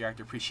our Scare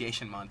Actor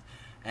Appreciation Month.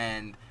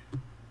 And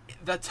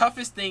the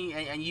toughest thing,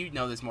 and you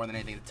know this more than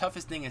anything, the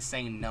toughest thing is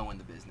saying no in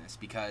the business,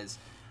 because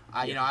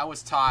I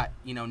was taught,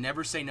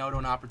 never say no to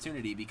an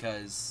opportunity,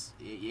 because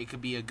it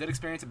could be a good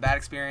experience, a bad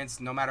experience.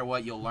 No matter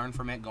what, you'll learn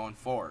from it going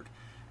forward.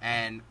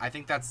 And I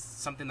think that's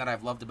something that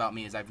I've loved about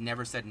me, is I've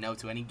never said no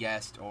to any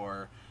guest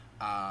or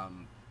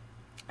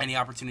any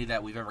opportunity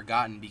that we've ever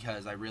gotten,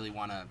 because I really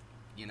want to,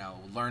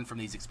 learn from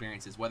these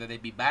experiences, whether they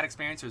be bad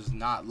experiences or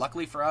not.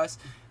 Luckily for us,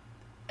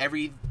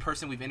 every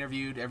person we've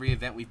interviewed, every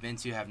event we've been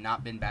to have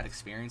not been bad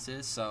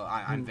experiences. So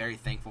I'm very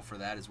thankful for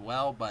that as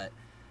well. But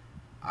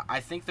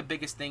I think the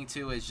biggest thing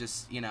too is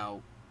just,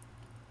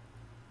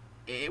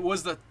 it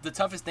was the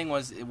toughest thing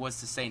was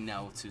to say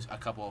no to a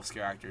couple of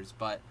scare actors.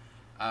 But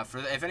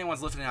if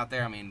anyone's listening out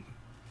there, I mean,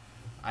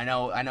 I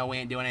know we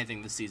ain't doing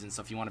anything this season,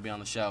 so if you want to be on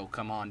the show,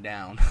 come on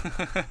down.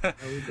 There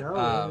we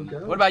go.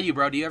 What about you,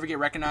 bro? Do you ever get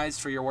recognized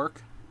for your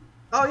work?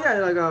 Oh yeah,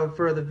 like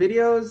for the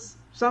videos,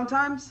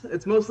 sometimes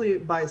it's mostly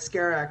by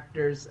scare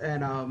actors,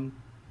 and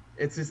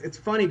it's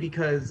funny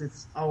because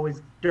it's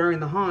always during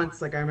the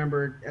haunts. Like I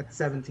remember at the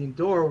 17th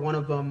door, one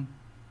of them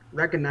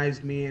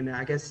recognized me, and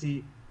I guess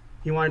he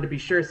wanted to be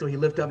sure, so he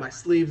lifted up my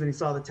sleeves and he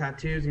saw the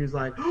tattoos, and he was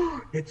like, "Oh,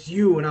 it's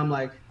you!" And I'm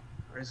like,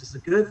 is this a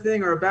good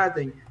thing or a bad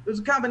thing? It was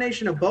a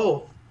combination of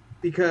both,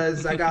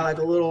 because I got like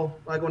a little,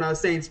 like when I was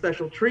saying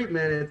special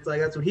treatment, it's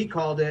like that's what he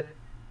called it,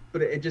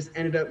 but it just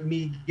ended up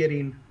me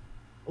getting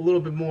a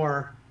little bit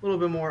more, I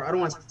don't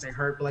want to say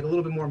hurt, but like a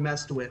little bit more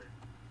messed with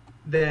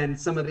than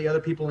some of the other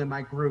people in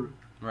my group.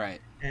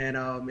 Right. And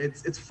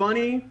it's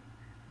funny,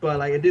 but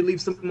like it did leave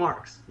some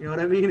marks. You know what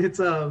I mean? It's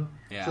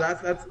yeah. So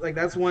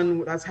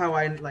that's how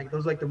I like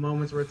those, like the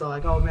moments where it's all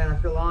like, oh man, I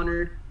feel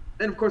honored.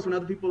 Then of course when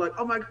other people are like,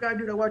 oh my god,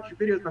 dude, I watched your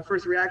videos, my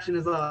first reaction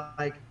is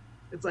like,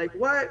 it's like,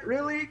 what,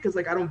 really? Because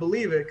like I don't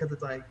believe it, because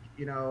it's like,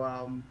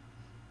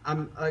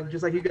 I'm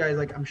just like you guys,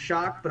 like I'm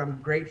shocked, but I'm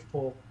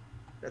grateful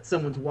that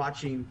someone's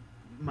watching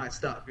my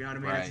stuff. You know what I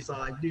mean? Right. It's just all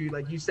like, dude,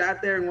 like you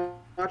sat there and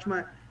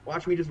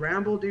watch me just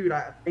ramble, dude.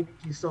 I thank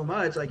you so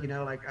much. Like,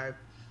 I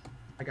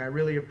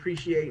really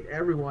appreciate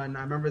everyone.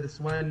 I remember this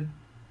one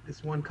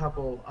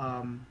couple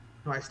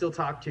who I still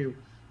talk to.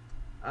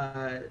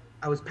 I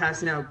was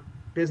passing out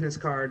business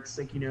cards,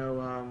 like,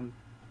 in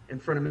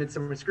front of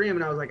Midsummer Scream,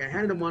 and I was like, I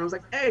handed them one. I was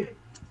like, hey,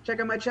 check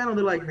out my channel.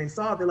 They're like, they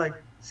saw it. They're like,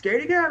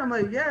 ScardieCat? I'm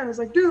like, yeah. And I was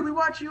like, dude, we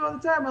watch you all the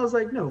time. I was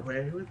like, no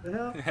way. What the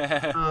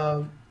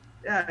hell?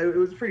 Yeah, it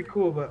was pretty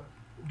cool, but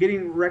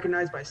getting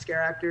recognized by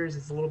scare actors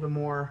is a little bit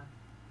more,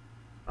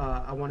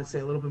 I want to say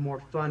a little bit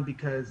more fun,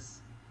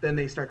 because then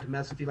they start to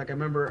mess with you. Like I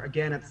remember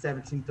again at the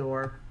 17th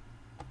door,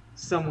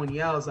 someone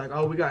yells like,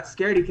 oh, we got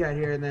ScardieCat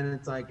here, and then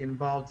it's like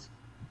involved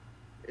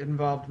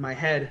my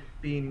head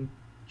being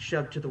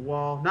shoved to the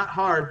wall. Not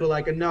hard, but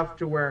like enough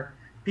to where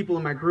people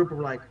in my group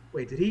were like,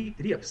 wait, did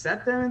he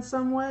upset them in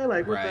some way?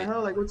 Like what the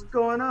hell? Like what's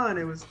going on?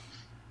 It was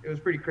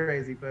pretty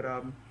crazy, but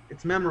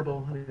it's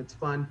memorable and it's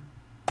fun.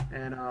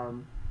 And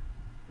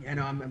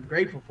I'm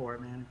grateful for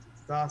it, man.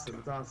 It's awesome.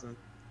 It's awesome.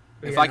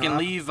 But if I can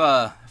leave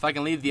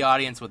the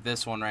audience with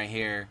this one right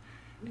here,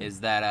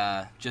 is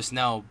that just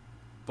know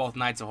both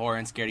Nights of Horror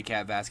and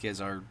ScardieCat Vasquez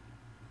are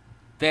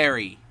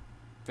very,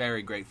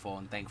 very grateful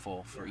and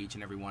thankful for each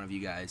and every one of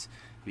you guys,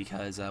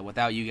 because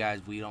without you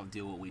guys, we don't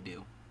do what we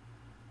do.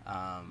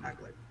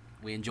 Exactly.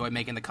 We enjoy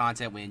making the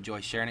content. We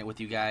enjoy sharing it with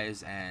you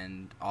guys,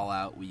 and all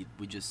out, we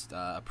just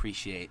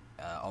appreciate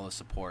all the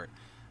support.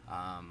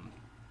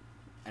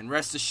 And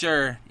rest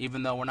assured,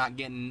 even though we're not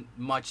getting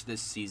much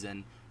this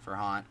season for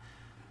Haunt,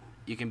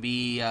 you can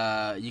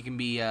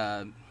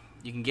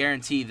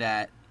guarantee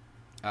that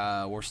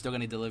we're still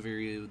going to deliver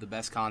you the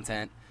best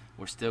content.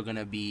 We're still going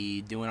to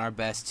be doing our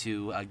best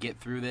to get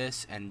through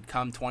this, and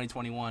come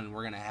 2021,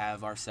 we're going to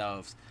have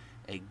ourselves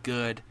a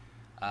good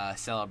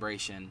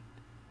celebration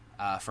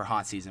for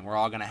Haunt season. We're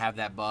all going to have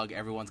that bug.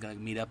 Everyone's going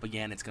to meet up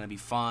again. It's going to be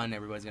fun.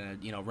 Everybody's going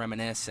to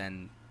reminisce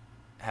and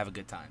have a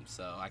good time.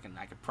 So I can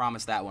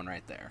promise that one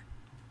right there.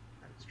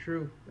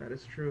 That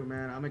is true,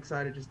 man. I'm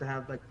excited just to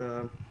have like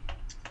the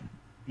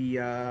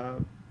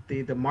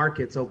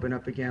markets open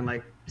up again,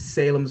 like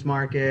Salem's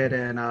Market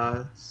and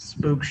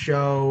Spook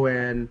Show,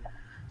 and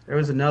there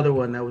was another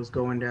one that was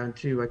going down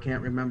too. I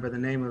can't remember the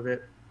name of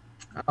it.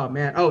 Oh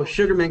man,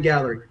 Sugarman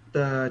Gallery,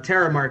 the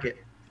Terra Market.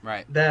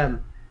 Right.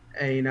 Them.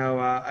 And,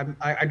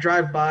 I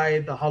drive by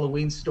the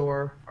Halloween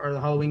store or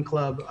the Halloween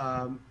club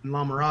in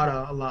La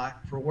Mirada a lot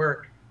for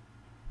work,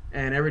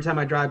 and every time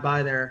I drive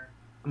by there,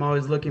 I'm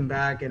always looking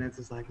back, and it's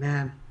just like,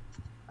 man,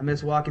 I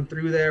miss walking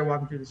through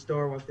the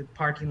store, walking through the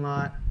parking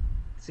lot,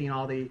 seeing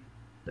all the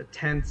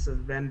tents of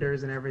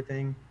vendors and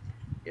everything.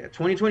 Yeah,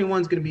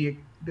 2021 is gonna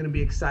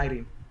be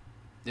exciting.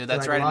 Dude,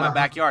 that's right in my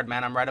backyard,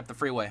 man. I'm right up the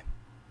freeway.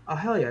 Oh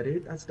hell yeah,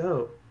 dude, that's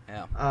dope.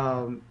 Yeah.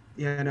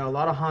 A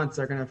lot of haunts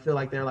are gonna feel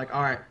like they're like,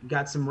 all right, we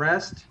got some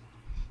rest.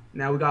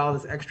 Now we got all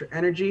this extra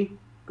energy.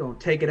 Go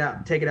take it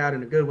out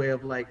in a good way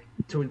of like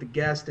to the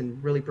guest,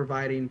 and really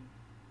providing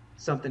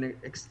something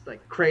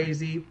like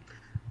crazy.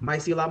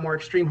 Might see a lot more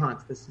extreme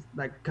haunts this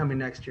like coming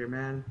next year,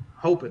 man.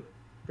 Hoping,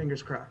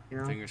 fingers crossed.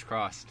 Fingers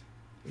crossed.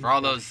 For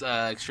all those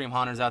extreme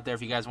hunters out there,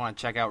 if you guys want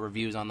to check out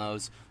reviews on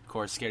those, of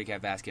course,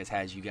 ScardieCat Vasquez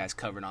has you guys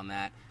covered on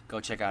that. Go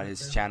check out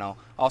his channel.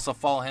 Also,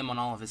 follow him on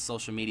all of his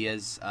social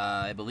medias.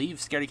 I believe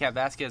ScardieCat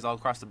Vasquez all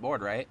across the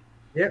board, right?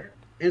 Yep.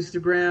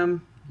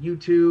 Instagram,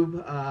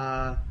 YouTube.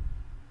 I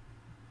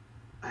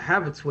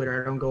have a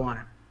Twitter. I don't go on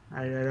it.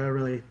 I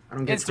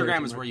don't get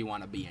Instagram is where you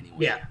want to be anyway.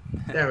 Yeah.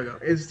 There we go.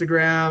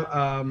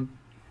 Instagram,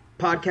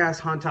 podcast,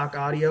 Hunt Talk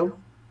Audio.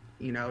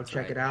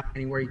 Check it out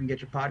anywhere you can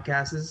get your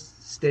podcasts.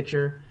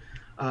 Stitcher,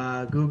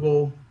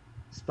 Google,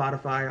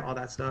 Spotify, all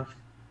that stuff.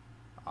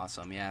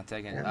 Awesome. Yeah,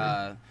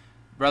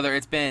 brother,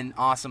 it's been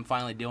awesome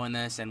finally doing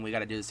this, and we got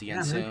to do this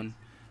again soon.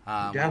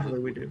 Definitely,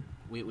 we do.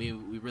 We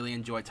really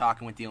enjoy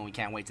talking with you, and we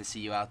can't wait to see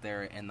you out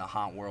there in the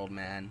haunt world,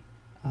 man.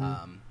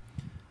 Mm-hmm.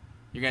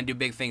 You're going to do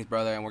big things,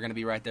 brother, and we're going to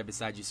be right there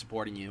beside you,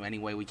 supporting you any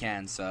way we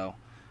can. So,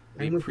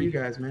 I'm with you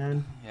guys,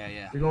 man.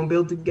 Yeah. We're going to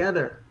build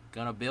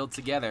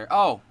together.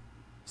 Oh,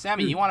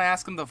 Sammy, you want to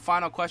ask him the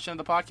final question of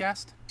the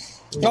podcast?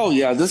 Oh,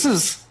 yeah. This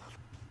is...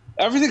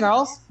 Everything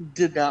else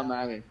did not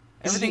matter.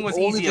 Everything was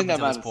easy up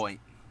until this point.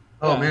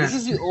 Oh, man. This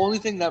is the only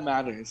thing that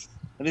matters.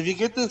 And if you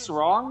get this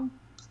wrong,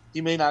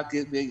 you may not be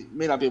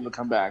able to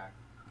come back.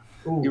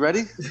 Ooh. You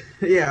ready?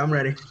 Yeah, I'm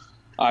ready.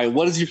 All right.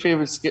 What is your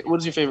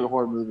favorite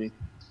horror movie?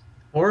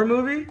 Horror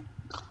movie?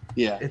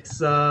 Yeah. It's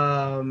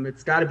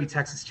got to be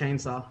Texas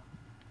Chainsaw.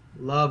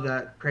 Love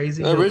that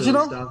crazy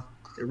original stuff.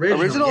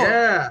 Original.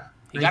 Yeah.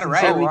 You got it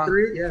right.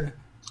 1973, yeah.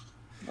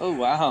 Oh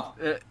wow!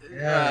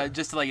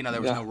 Just to let you know,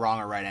 there was no wrong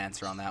or right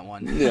answer on that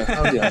one. Yeah,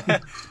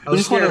 I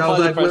was scared. I was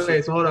like,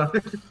 wait, so hold on.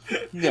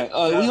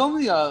 We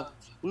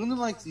only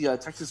like the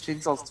Texas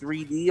Chainsaw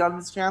 3D on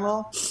this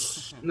channel.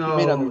 No,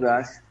 may not be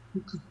back.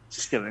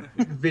 Just kidding.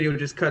 Video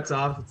just cuts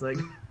off. It's like,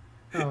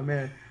 oh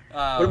man.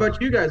 What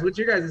about you guys? What's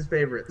your guys'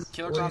 favorites?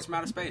 Killer Clowns from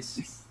Outer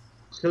Space.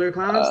 Killer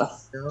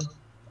Clowns.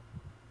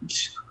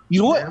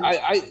 You know what?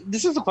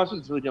 This is a question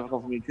that's really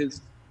difficult for me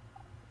because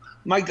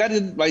my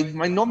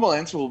normal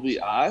answer will be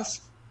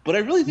Us, but I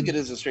really think it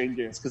is The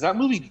Strangers because that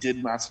movie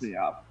did mess me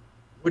up.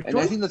 Which one?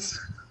 I think that's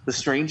The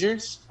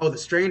Strangers. Oh, The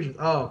Strangers.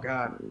 Oh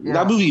god, yeah.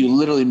 That movie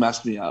literally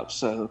messed me up.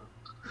 So,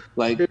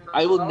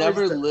 I will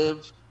never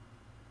live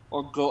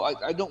or go.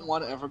 I don't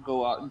want to ever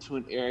go out into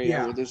an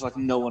area where there's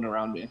no one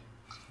around me.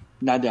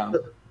 Not down.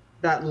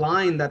 That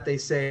line that they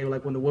say,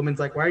 when the woman's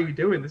like, "Why are you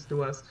doing this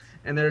to us?"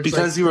 And they're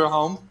because you were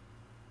home.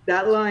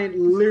 That line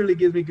literally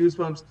gives me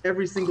goosebumps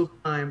every single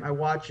time I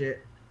watch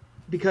it.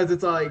 Because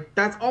it's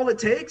that's all it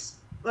takes.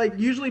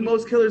 Usually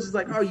most killers is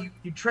oh,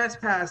 you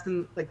trespassed,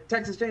 and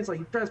Texas Chainsaw,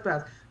 you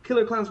trespassed.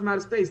 Killer Clowns from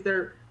Outer Space,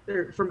 they're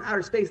from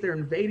outer space, they're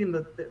invading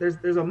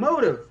there's a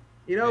motive,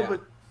 Yeah.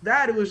 But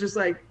that it was just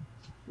we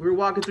were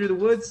walking through the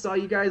woods, saw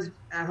you guys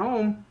at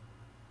home.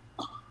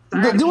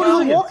 They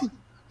were walking.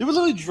 They were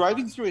literally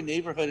driving through a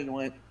neighborhood and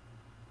went,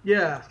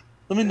 yeah.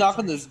 Let me knock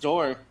on this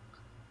door.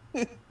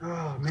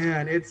 Oh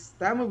man,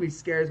 that movie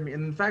scares me.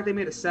 And in fact, they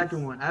made a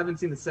second one. I haven't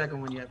seen the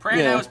second one yet.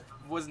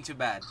 Wasn't too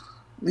bad.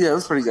 Yeah, it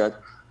was pretty good.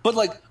 But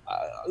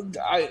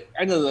I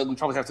know that we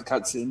probably have to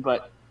cut soon,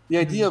 but the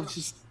idea of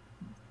just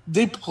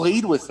they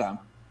played with them.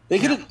 They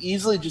could have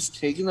easily just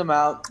taken them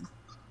out.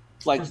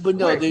 But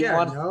no, they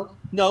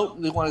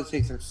want to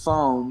take their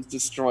phones,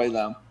 destroy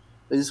them.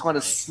 They just want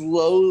to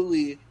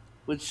slowly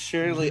but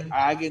surely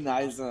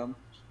agonize them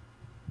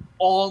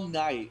all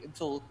night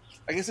until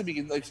I guess it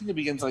begins. I think it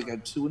begins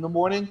at 2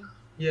 a.m.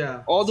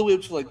 Yeah, all the way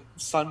up to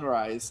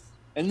sunrise,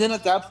 and then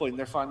at that point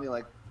they're finally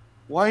like,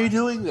 "Why are you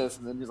doing this?"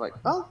 And then he's like,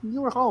 "Oh,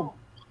 you were home."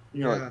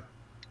 And you're like,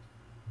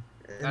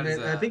 and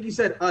then, I think you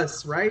said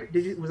Us, right?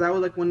 Was that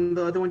one of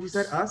the other ones you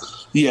said?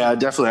 Us? Yeah,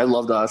 definitely. I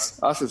loved Us.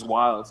 Us is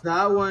wild.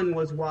 That one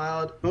was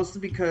wild,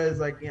 mostly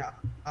because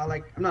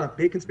I'm not a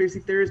big conspiracy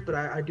theorist, but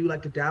I do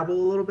like to dabble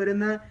a little bit in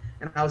that.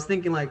 And I was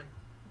thinking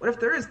what if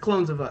there is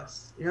clones of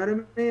us? You know what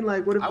I mean?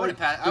 What if I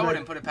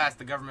wouldn't put it past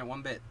the government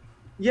one bit.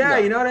 Yeah, No.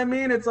 You know what I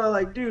mean? It's all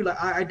dude,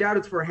 I doubt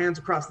it's for Hands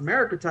Across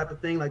America type of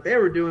thing like they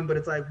were doing, but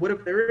it's what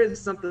if there is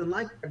something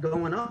like that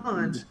going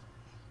on?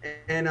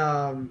 And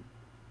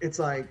it's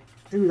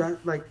dude,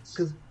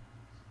 because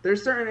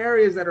there's certain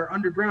areas that are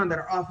underground that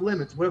are off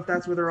limits. What if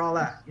that's where they're all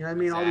at? You know what I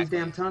mean? Exactly. All these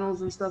damn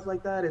tunnels and stuff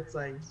like that. It's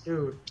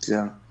dude.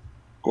 Yeah.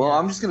 Well,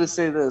 I'm just gonna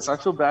say this. I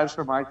feel bad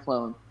for my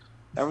clone.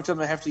 Every time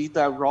I have to eat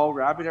that raw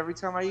rabbit, every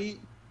time I eat,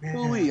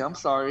 ooh-wee, I'm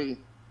sorry.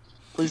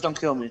 Please don't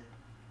kill me.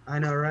 I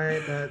know,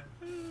 right?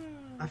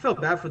 I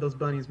felt bad for those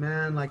bunnies,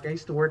 man. I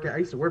used to work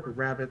with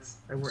rabbits.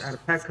 I worked at a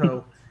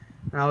Petco,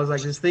 and I was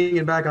just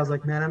thinking back. I was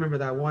like, man, I remember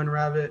that one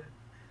rabbit.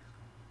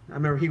 I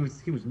remember he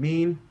was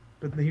mean,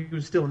 but he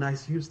was still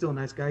nice. He was still a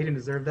nice guy. He didn't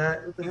deserve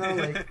that. What the hell?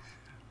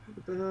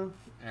 What the hell?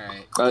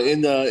 All right.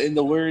 In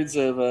the words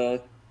of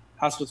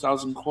House of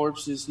 1,000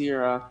 Corpses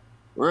here,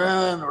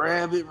 run,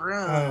 rabbit,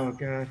 run. Oh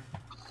god.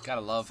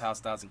 Gotta love House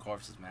 1,000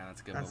 Corpses, man. That's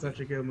a good movie. That's such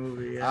a good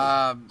movie,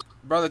 yeah.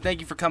 Brother, thank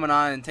you for coming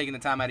on and taking the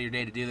time out of your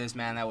day to do this,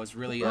 man. That was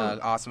really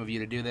awesome of you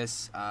to do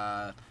this.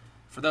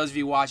 For those of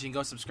you watching,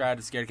 go subscribe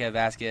to ScardieCat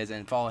Vasquez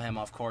and follow him,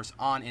 of course,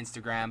 on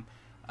Instagram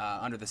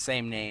under the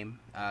same name.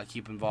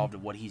 Keep involved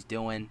in what he's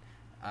doing.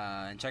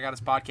 And check out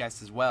his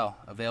podcast as well.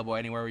 Available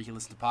anywhere where you can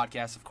listen to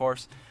podcasts, of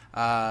course.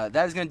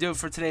 That is going to do it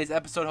for today's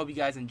episode. Hope you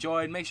guys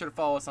enjoyed. Make sure to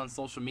follow us on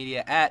social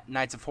media at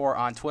Nights of Horror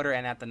on Twitter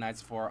and at the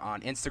Nights of Horror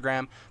on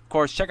Instagram. Of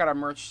course, check out our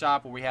merch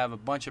shop where we have a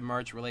bunch of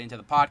merch relating to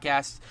the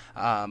podcast.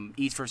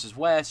 East versus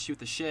West, Shoot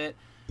the Shit,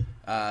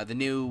 the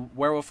new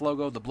werewolf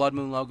logo, the Blood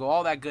Moon logo,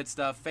 all that good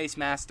stuff. Face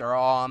masks are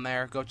all on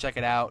there. Go check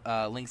it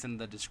out. Links in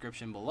the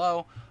description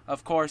below.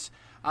 Of course,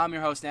 I'm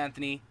your host,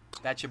 Anthony.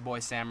 That's your boy,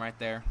 Sam, right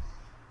there.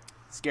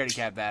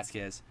 ScardieCat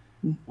Vasquez.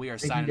 We are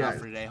signing off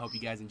for today. Hope you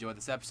guys enjoyed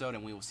this episode,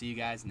 and we will see you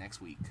guys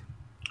next week.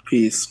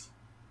 Peace.